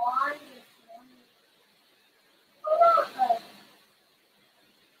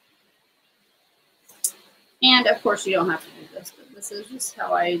 And of course, you don't have to do this, but this is just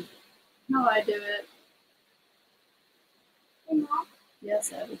how I do it. Hey, Mom?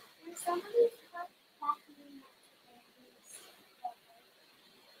 Yes, Abby. There's somebody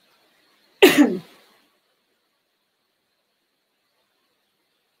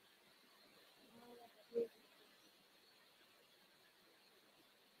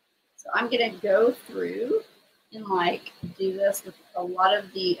So I'm going to go through and like do this with a lot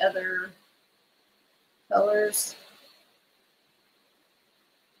of the other colors.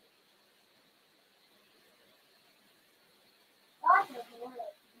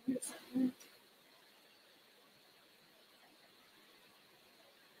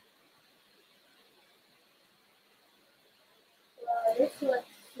 This looks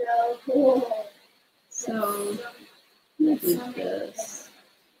so cool. So let's do this.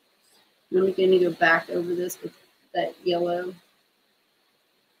 I'm going to go back over this with that yellow.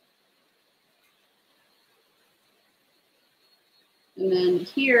 And then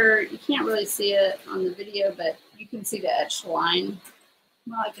here, you can't really see it on the video, but you can see the etched line.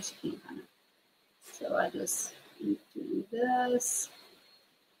 Well, I guess you can kind of. So I just do this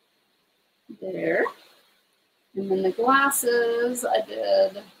there. And then the glasses, I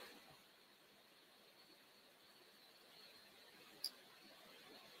did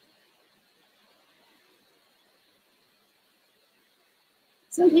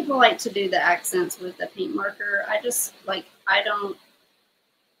some people like to do the accents with the paint marker. I just like,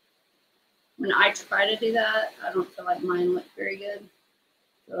 when I try to do that, I don't feel like mine look very good.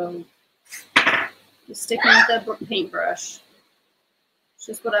 So just sticking with the paintbrush. It's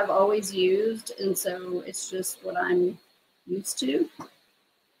just what I've always used, and so it's just what I'm used to.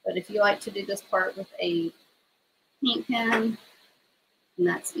 But if you like to do this part with a paint pen, and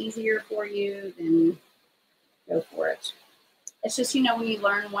that's easier for you, then go for it. It's just, you know, when you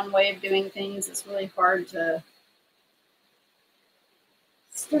learn one way of doing things, it's really hard to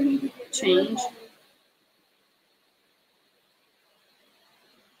change.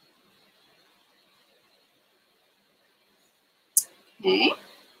 Okay,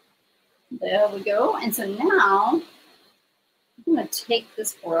 there we go. And so now I'm going to take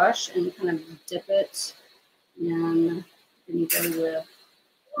this brush and kind of dip it in. I'm going to go with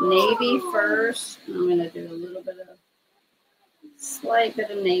navy first. And I'm going to do a little bit of, slight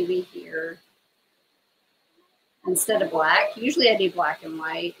bit of navy here instead of black. Usually I do black and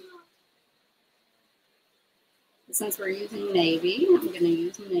white. But since we're using navy, I'm going to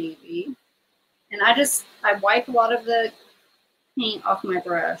use navy. And I wipe a lot of the paint off my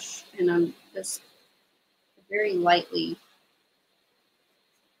brush, and I'm just very lightly,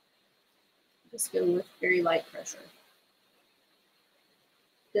 just go with very light pressure.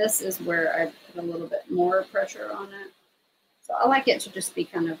 This is where I put a little bit more pressure on it. So I like it to just be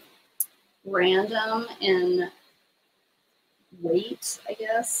kind of random in weight, I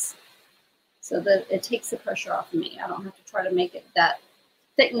guess, so that it takes the pressure off of me. I don't have to try to make it that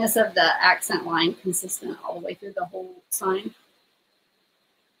thickness of the accent line consistent all the way through the whole sign.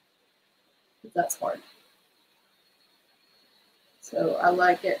 That's hard. So I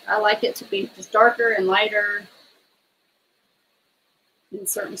like it to be just darker and lighter in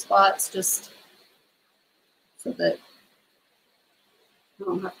certain spots, just so that I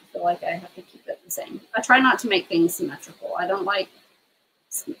don't have to feel like I have to keep it the same. I try not to make things symmetrical. I don't like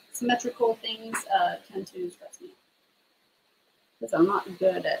symmetrical things tend to stress me because I'm not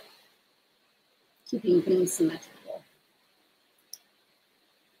good at keeping things symmetrical.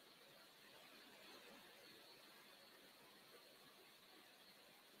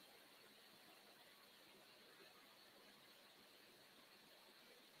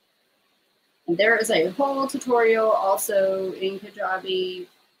 And there is a whole tutorial also in Kajabi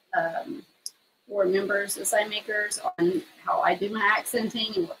for members of Signmakers on how I do my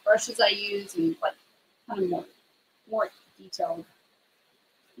accenting and what brushes I use and like kind of more detailed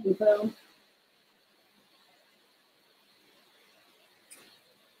info.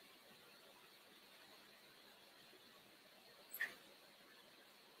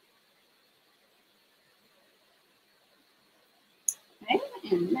 Okay,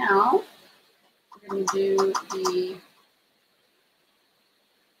 and now we're going to do the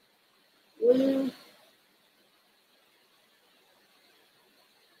blue.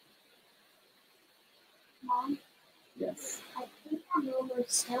 Mom? Yes. I think I'm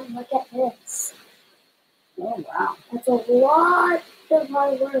almost done. Look at this. Oh, wow. That's a lot of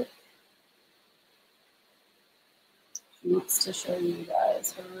hard work. She wants to show you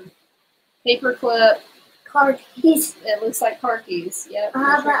guys her paper clip. Car keys. It looks like car keys. Yep. But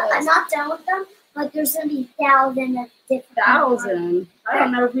I'm not done with them. Like there's gonna be thousands of different. 1,000. I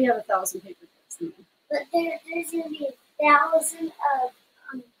don't know if we have 1,000 paper clips. But there's gonna be 1,000 of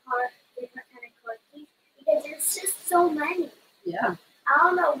different kind of car keys because there's just so many. Yeah. I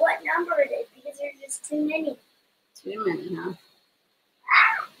don't know what number it is because there's just too many. Too many, huh?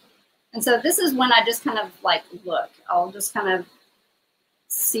 And so this is when I just kind of like look. I'll just kind of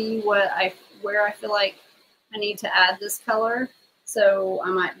see where I feel like I need to add this color. So I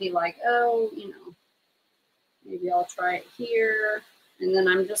might be like, oh, you know, maybe I'll try it here. And then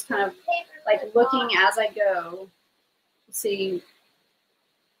I'm just kind of like looking as I go to see.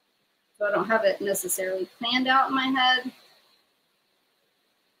 So I don't have it necessarily planned out in my head.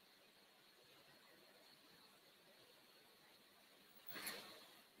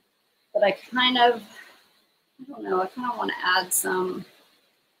 But I kind of, I don't know, I kind of want to add some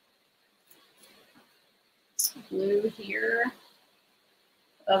blue here.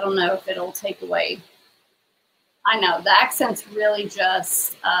 I don't know if it'll take away. I know, the accent's really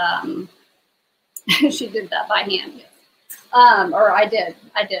just, she did that by hand. Or I did it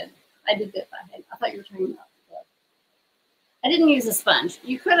by hand. I thought you were talking about the book. I didn't use a sponge.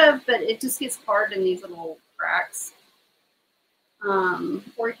 You could have, but it just gets hard in these little cracks.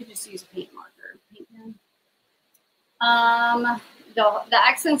 Or you could just use a paint marker. Paint pen. The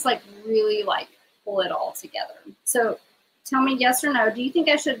accents like really like pull it all together. So tell me yes or no. Do you think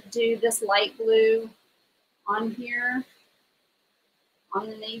I should do this light blue on here on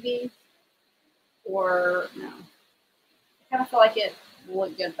the navy or no? I kind of feel like it will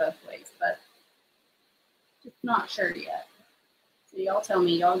look good both ways, but just not sure yet. So y'all tell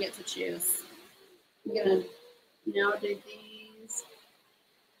me. Y'all get to choose. I'm gonna now do these.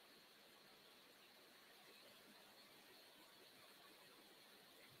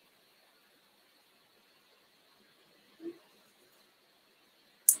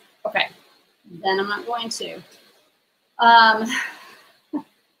 Okay, then I'm not going to.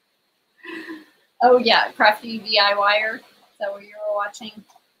 Oh yeah, Crafty DIYer. Is that what you were watching?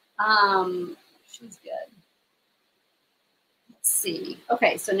 She's good. Let's see.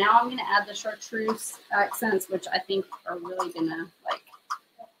 Okay, so now I'm gonna add the Chartreuse accents, which I think are really gonna like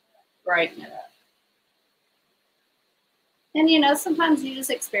brighten it up. And you know, sometimes you just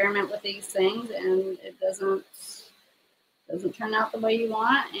experiment with these things and it doesn't turn out the way you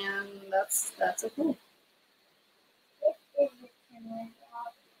want, and that's okay.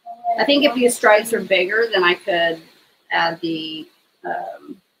 I think if these stripes are bigger, then I could add the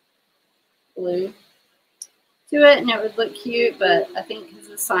blue to it, and it would look cute. But I think because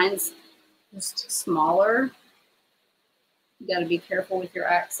the sign's just smaller, you got to be careful with your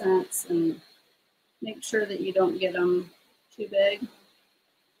accents and make sure that you don't get them too big.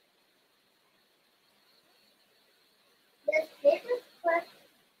 Does paper clip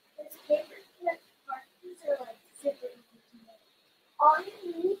all you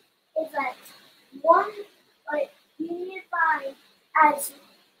need is like one, like you need to buy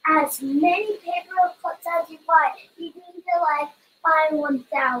as many paper clips as you buy. You need to like buy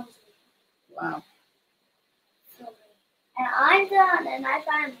 1,000. Wow. And I'm done, and I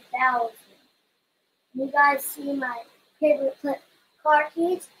found 1,000. You guys see my paper clip car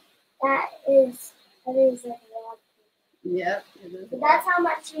keys? That is like a lot. Yep. It is. So that's how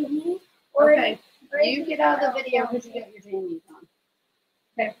much you need. Okay. You get out of the video because you got your jammies on.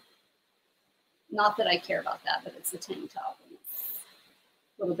 Okay. Not that I care about that, but it's a tank top and it's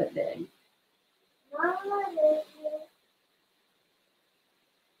a little bit big.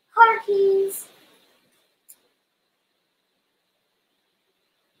 Car keys.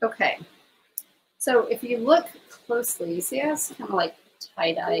 Okay. So if you look closely, you see how it's kind of like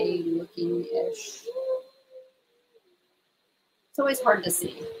tie-dye looking-ish. It's always hard to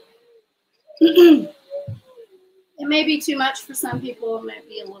see. It may be too much for some people. It might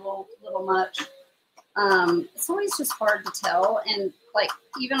be a little much. It's always just hard to tell. And like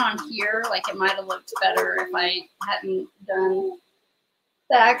even on here, like it might have looked better if I hadn't done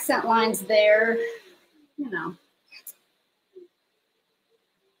the accent lines there, you know.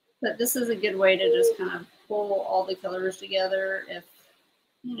 But this is a good way to just kind of pull all the colors together if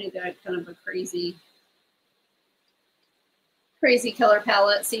you got kind of a crazy color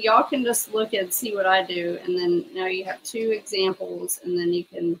palette. So y'all can just look and see what I do, and then now you have 2 examples, and then you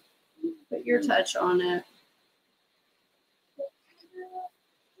can put your touch on it.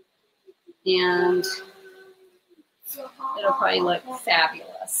 And it'll probably look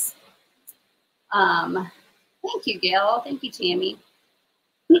fabulous. Thank you, Gail. Thank you, Tammy.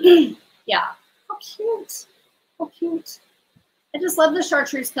 Yeah, how cute. How cute. I just love the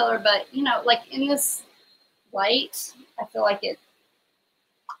chartreuse color, but you know, like in this light, I feel like it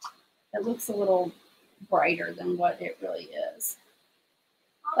looks a little brighter than what it really is.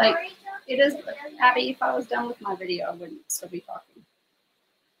 Like it is, Abby, if I was done with my video, I wouldn't still be talking.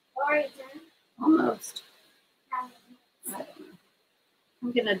 Almost. I don't know.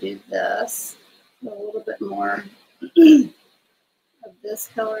 I'm gonna do this a little bit more of this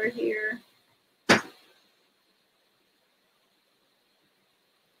color here.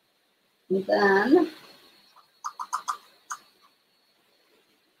 And then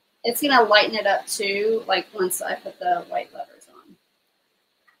it's going to lighten it up too, like once I put the white letters on.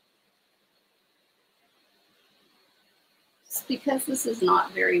 Just because this is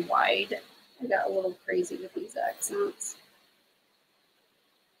not very wide, I got a little crazy with these accents.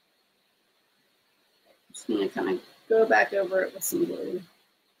 I'm just going to kind of go back over it with some glue.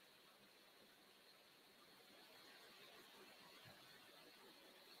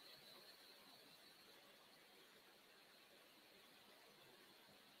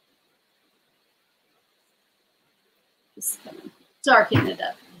 Just kind of darken it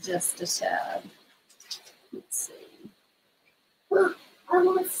up just a tad. Let's see. I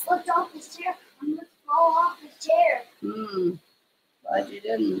almost slipped off this chair. I'm going to fall off the chair. Glad you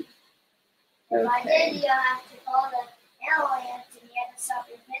didn't. If I did, you'll have to call the ambulance and you have to stop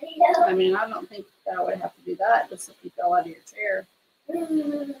your video. I mean, I don't think that I would have to do that just if you fell out of your chair. But you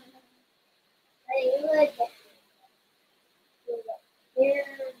would get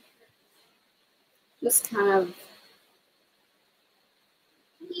Just kind of.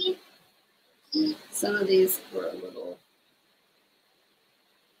 Some of these were a little.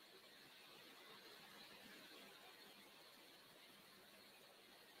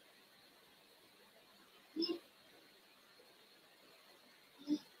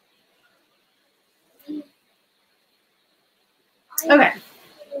 Okay.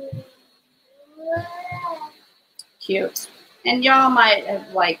 Cute. And y'all might have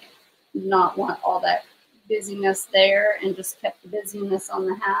like not want all that busyness there and just kept the busyness on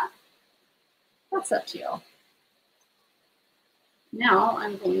the hat. That's up to y'all. Now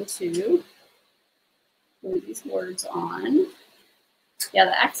I'm going to glue these words on. Yeah,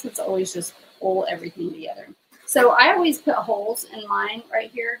 the accents always just pull everything together. So I always put holes in mine right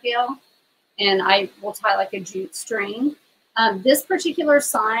here, Gail, and I will tie like a jute string. This particular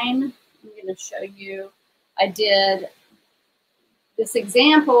sign, I'm going to show you, I did, this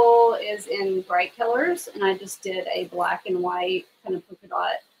example is in bright colors, and I just did a black and white kind of polka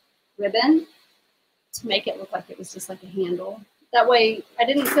dot ribbon to make it look like it was just like a handle. That way, I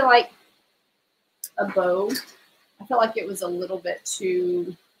didn't feel like a bow. I felt like it was a little bit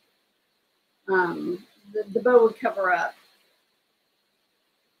too, the bow would cover up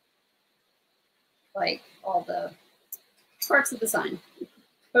like all the parts of the sign.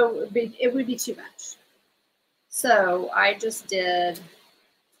 But it would be too much. So I just did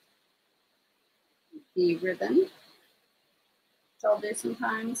the ribbon I'll do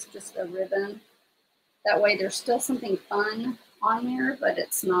sometimes, just a ribbon. That way there's still something fun on there, but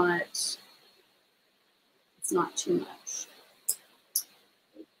it's not too much.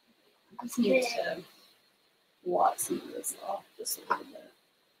 I just need to blot some of this off just a little bit.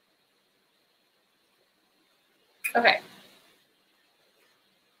 Okay.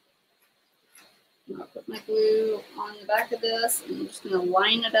 I'm going to put my glue on the back of this, and I'm just going to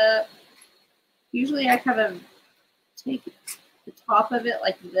line it up. Usually I kind of take the top of it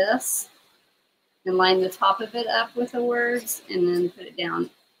like this and line the top of it up with the words and then put it down.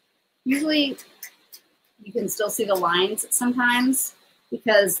 Usually you can still see the lines sometimes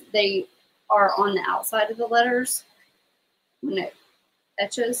because they are on the outside of the letters when it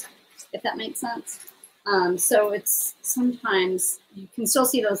etches, if that makes sense. So it's sometimes you can still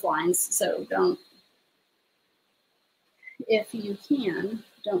see those lines, so don't, if you can,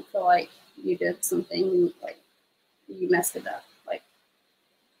 don't feel like you did something like you messed it up. Like,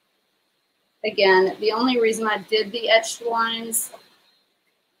 again, the only reason I did the etched lines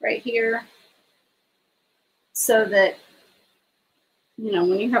right here, so that, you know,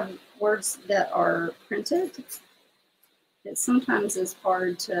 when you have words that are printed, it sometimes is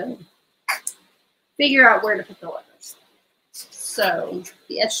hard to figure out where to put the letters. So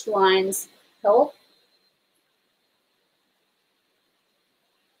the etched lines help.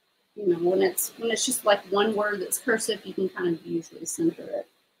 You know, when it's just like one word that's cursive, you can kind of usually center it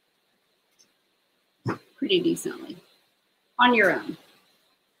pretty decently on your own.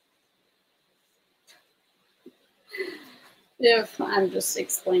 If I'm just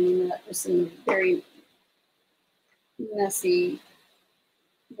explaining that just in a very messy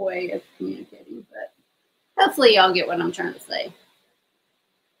way of communicating, but hopefully y'all get what I'm trying to say.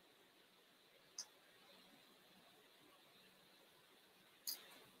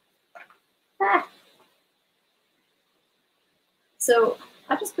 So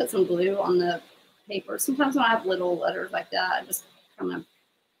I just put some glue on the paper. Sometimes when I have little letters like that, I just kind of,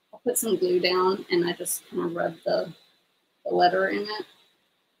 I'll put some glue down and I just kind of rub the letter in it.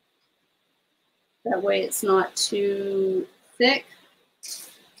 That way it's not too thick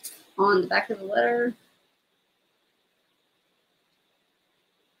on the back of the letter.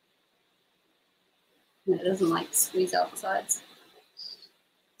 And it doesn't like squeeze out the sides.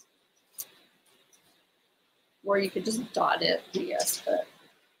 Or you could just dot it, I guess, but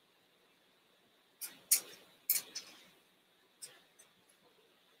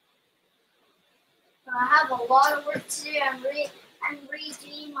I have a lot of work to do. I'm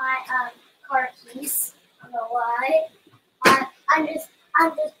redoing my car keys. I don't know why. I'm just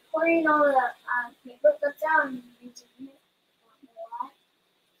pouring all the paper clips out and redoing it. I don't know why.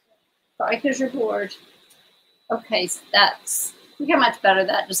 probably because you're bored. Okay, so that's, look how much better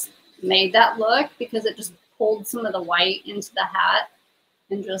that just made that look, because it just pulled some of the white into the hat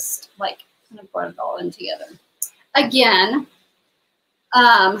and just like kind of brought it all in together. Again,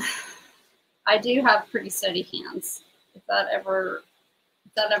 I do have pretty steady hands. If that ever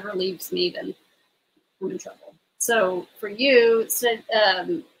leaves me, then I'm in trouble. So for you,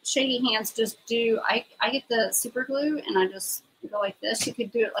 shaky hands, just do, I get the super glue and I just go like this. You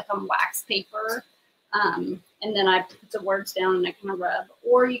could do it like on wax paper. And then I put the words down and I kind of rub.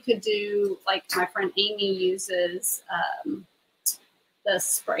 Or you could do like my friend Amy uses the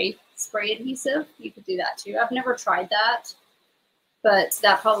spray adhesive. You could do that too. I've never tried that, but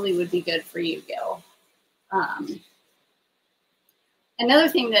that probably would be good for you, Gil. Another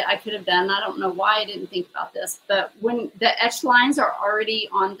thing that I could have done, I don't know why I didn't think about this, but when the etched lines are already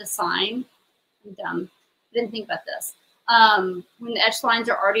on the sign, I'm dumb, I didn't think about this. When the etched lines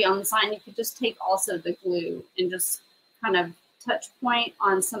are already on the sign, you could just take also the glue and just kind of touch point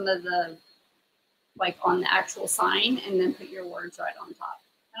on some of the, like on the actual sign, and then put your words right on top.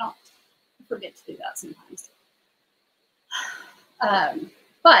 I forget to do that sometimes.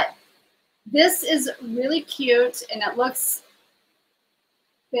 But this is really cute, and it looks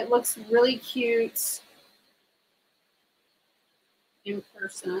really cute in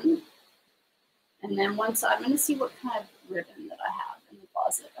person. And then once I'm going to see what kind of ribbon that I have in the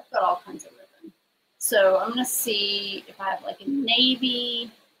closet. I've got all kinds of ribbon. So I'm going to see if I have like a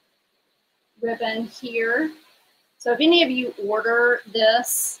navy ribbon here. So if any of you order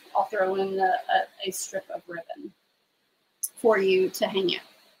this, I'll throw in a strip of ribbon for you to hang it.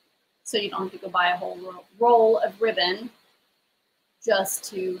 So you don't have to go buy a whole roll of ribbon just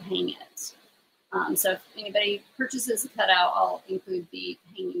to hang it. So if anybody purchases a cutout, I'll include the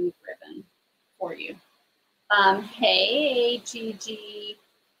hanging ribbon for you. Hey, Gigi.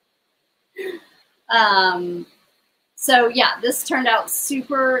 So yeah, this turned out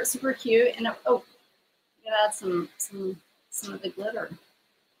super, super cute. And oh, you gotta add some some of the glitter.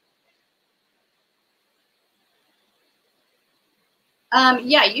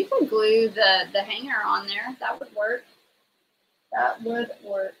 Yeah, you can glue the hanger on there. That would work. That would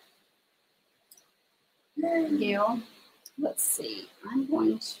work. Gail, let's see. I'm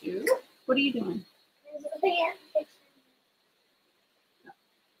going to, what are you doing?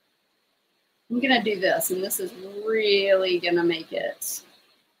 I'm going to do this, and this is really going to make it.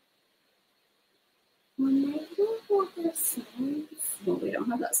 Well, we don't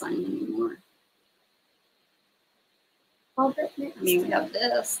have that sign anymore. I mean, we have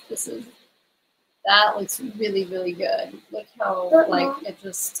this. This is, that looks really, really good. Look how, like, it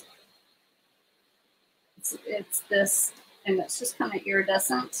just, it's this, and it's just kind of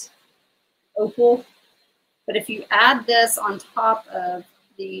iridescent opal. But if you add this on top of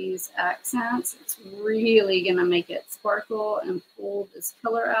these accents, it's really going to make it sparkle and pull this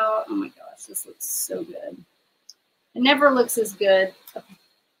color out. Oh my gosh, this looks so good. It never looks as good. Okay.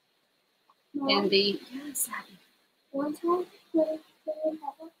 Andy, yes, Abby. One time, we have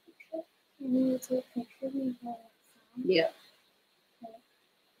a picture, and you take a picture of the sign. Yeah.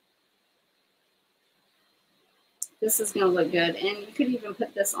 This is going to look good. And you could even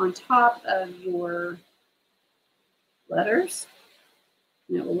put this on top of your letters.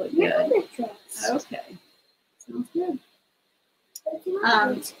 And it will look good. Okay. Sounds good.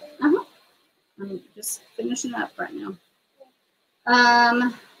 I'm just finishing up right now.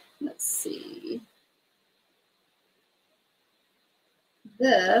 Let's see.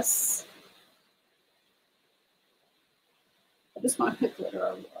 This, I just want to put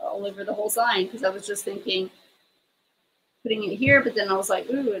glitter all over the whole sign because I was just thinking putting it here, but then I was like,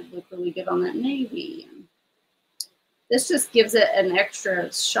 ooh, it'd look really good on that navy. And this just gives it an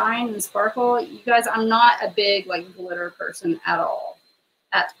extra shine and sparkle. You guys, I'm not a big like glitter person at all.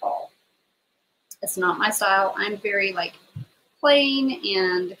 At all. It's not my style. I'm very like plain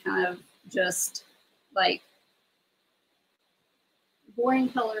and kind of just like boring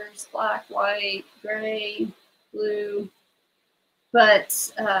colors, black, white, gray, blue.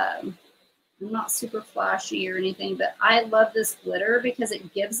 But I'm not super flashy or anything, but I love this glitter because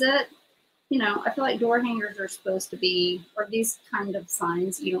it gives it, you know, I feel like door hangers are supposed to be, or these kind of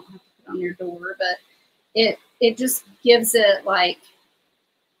signs you don't have to put on your door, but it just gives it like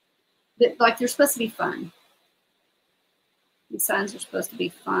they're supposed to be fun. These signs are supposed to be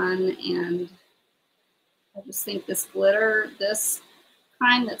fun, and I just think this glitter, this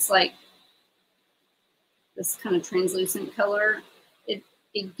kind that's like this kind of translucent color,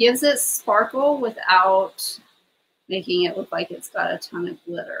 it gives it sparkle without making it look like it's got a ton of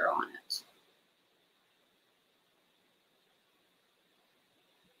glitter on it.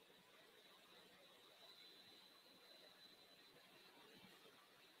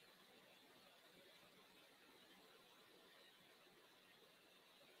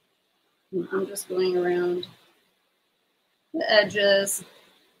 And I'm just going around the edges.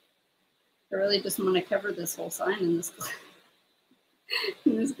 I really just want to cover this whole sign in this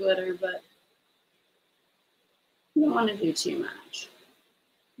in this glitter, but I don't want to do too much.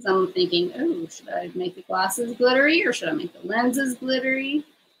 Because I'm thinking, oh, should I make the glasses glittery or should I make the lenses glittery?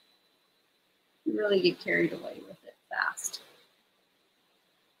 You really get carried away with it fast.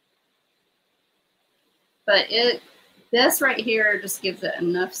 But this right here just gives it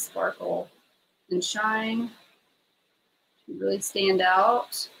enough sparkle and shine to really stand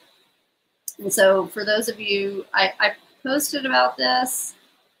out. And so for those of you, I posted about this,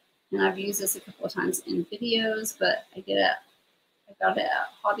 and I've used this a couple of times in videos, but I got it at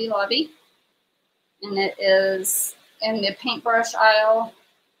Hobby Lobby, and it is in the paintbrush aisle.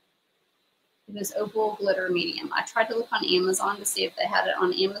 It is Opal Glitter Medium. I tried to look on Amazon to see if they had it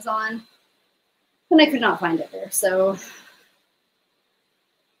on Amazon, and I could not find it there. So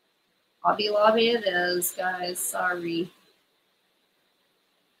Hobby Lobby it is, guys. Sorry.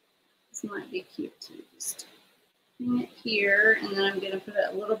 This might be cute too. Just hang it here, and then I'm going to put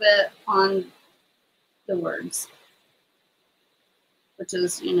it a little bit on the words, which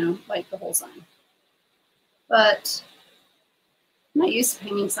is, you know, like the whole sign. But I'm not used to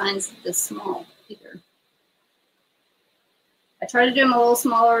painting signs this small either. I try to do them a little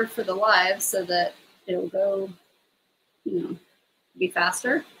smaller for the live so that it'll go, you know, be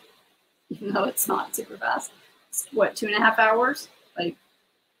faster, even though it's not super fast. It's what, 2.5 hours? Like,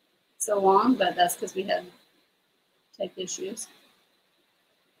 so long, but that's because we had tech issues.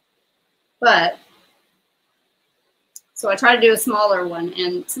 But so I try to do a smaller one,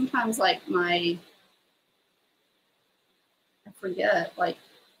 and sometimes like I forget, like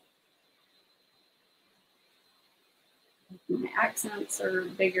my accents are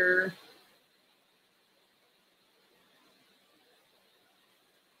bigger.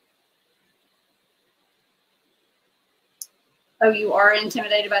 Oh, you are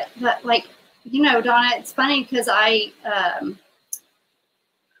intimidated by that, like, you know, Donna, it's funny because I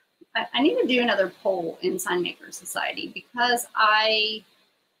need to do another poll in Signmaker Society, because I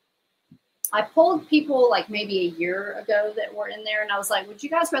polled people like maybe a year ago that were in there, and I was like, would you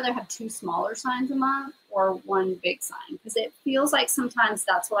guys rather have 2 smaller signs a month or 1 big sign? Because it feels like sometimes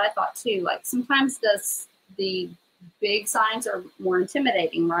that's what I thought too. Like sometimes the big signs are more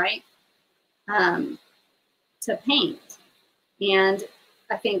intimidating, right? To paint. And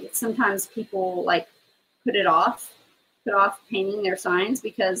I think sometimes people like put off painting their signs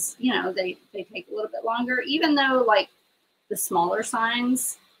because, you know, they take a little bit longer, even though like the smaller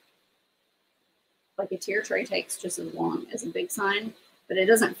signs, like a tier tray, takes just as long as a big sign, but it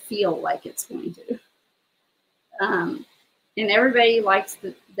doesn't feel like it's going to. And everybody likes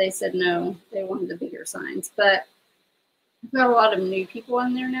they said no, they wanted the bigger signs, but I've got a lot of new people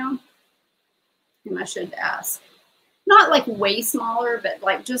in there now, and I should ask. Not like way smaller, but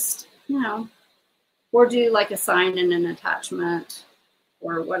like just, you know, or do like a sign and an attachment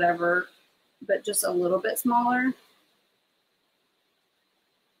or whatever, but just a little bit smaller.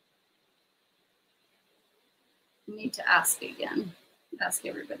 I need to ask again, ask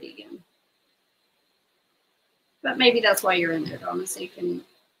everybody again. But maybe that's why you're in there, Donna, so you can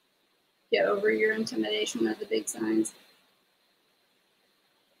get over your intimidation of the big signs.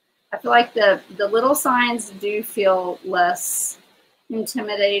 I feel like the little signs do feel less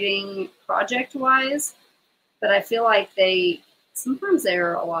intimidating project-wise, but I feel like sometimes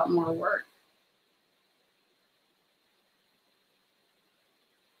they're a lot more work.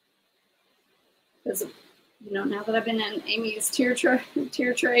 Because, you know, now that I've been in Amy's tier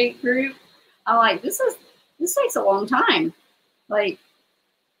tray group, I'm like, this takes a long time. Like,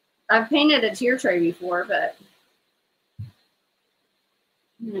 I've painted a tier tray before, but,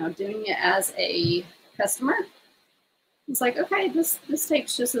 you know, doing it as a customer, it's like, okay, this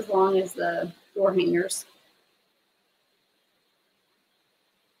takes just as long as the door hangers.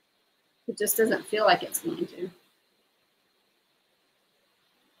 It just doesn't feel like it's going to.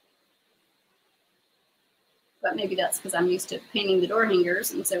 But maybe that's because I'm used to painting the door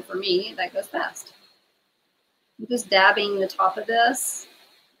hangers, and so for me, that goes fast. I'm just dabbing the top of this.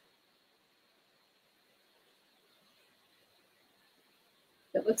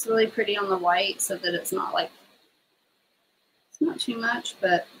 It looks really pretty on the white so that it's not like, it's not too much,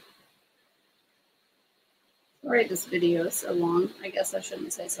 but sorry this video is so long. I guess I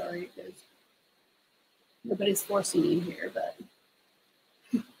shouldn't say sorry because nobody's forcing you here, but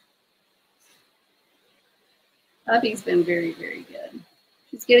Abby's been very, very good.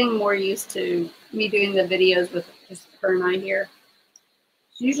 She's getting more used to me doing the videos with just her and I here.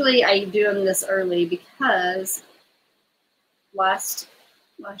 Usually I do them this early because last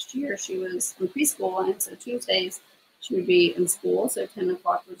year she was in preschool, and so Tuesdays she would be in school, so 10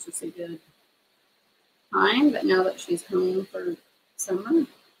 o'clock was just a good time. But now that she's home for summer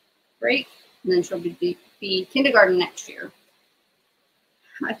break, and then she'll be kindergarten next year,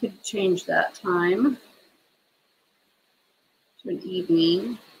 I could change that time to an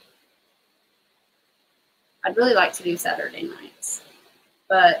evening. I'd really like to do Saturday nights,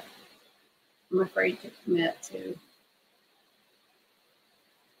 but I'm afraid to commit to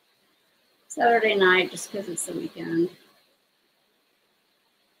Saturday night just because it's the weekend.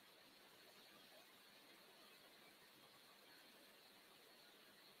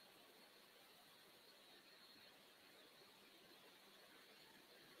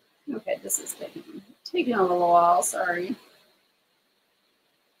 Okay, this is taking a little while, sorry.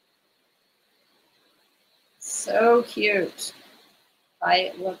 So cute.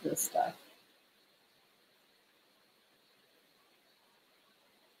 I love this stuff.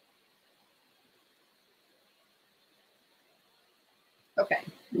 Okay,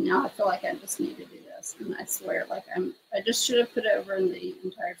 now I feel like I just need to do this, and I swear, like I just should have put it over in the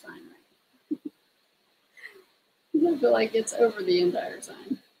entire sign, right? I feel like it's over the entire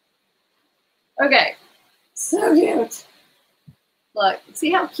sign. Okay, so cute. Look, see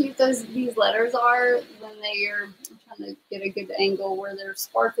how cute these letters are when they're, I'm trying to get a good angle where they're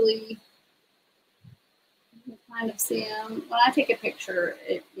sparkly. You can kind of see them. When I take a picture,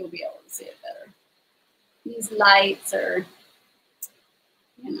 you'll be able to see it better. These lights are,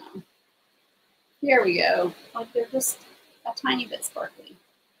 you know, here we go. Like they're just a tiny bit sparkly.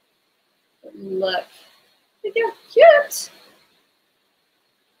 But look, they're cute.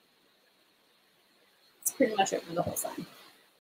 It's pretty much over the whole sign.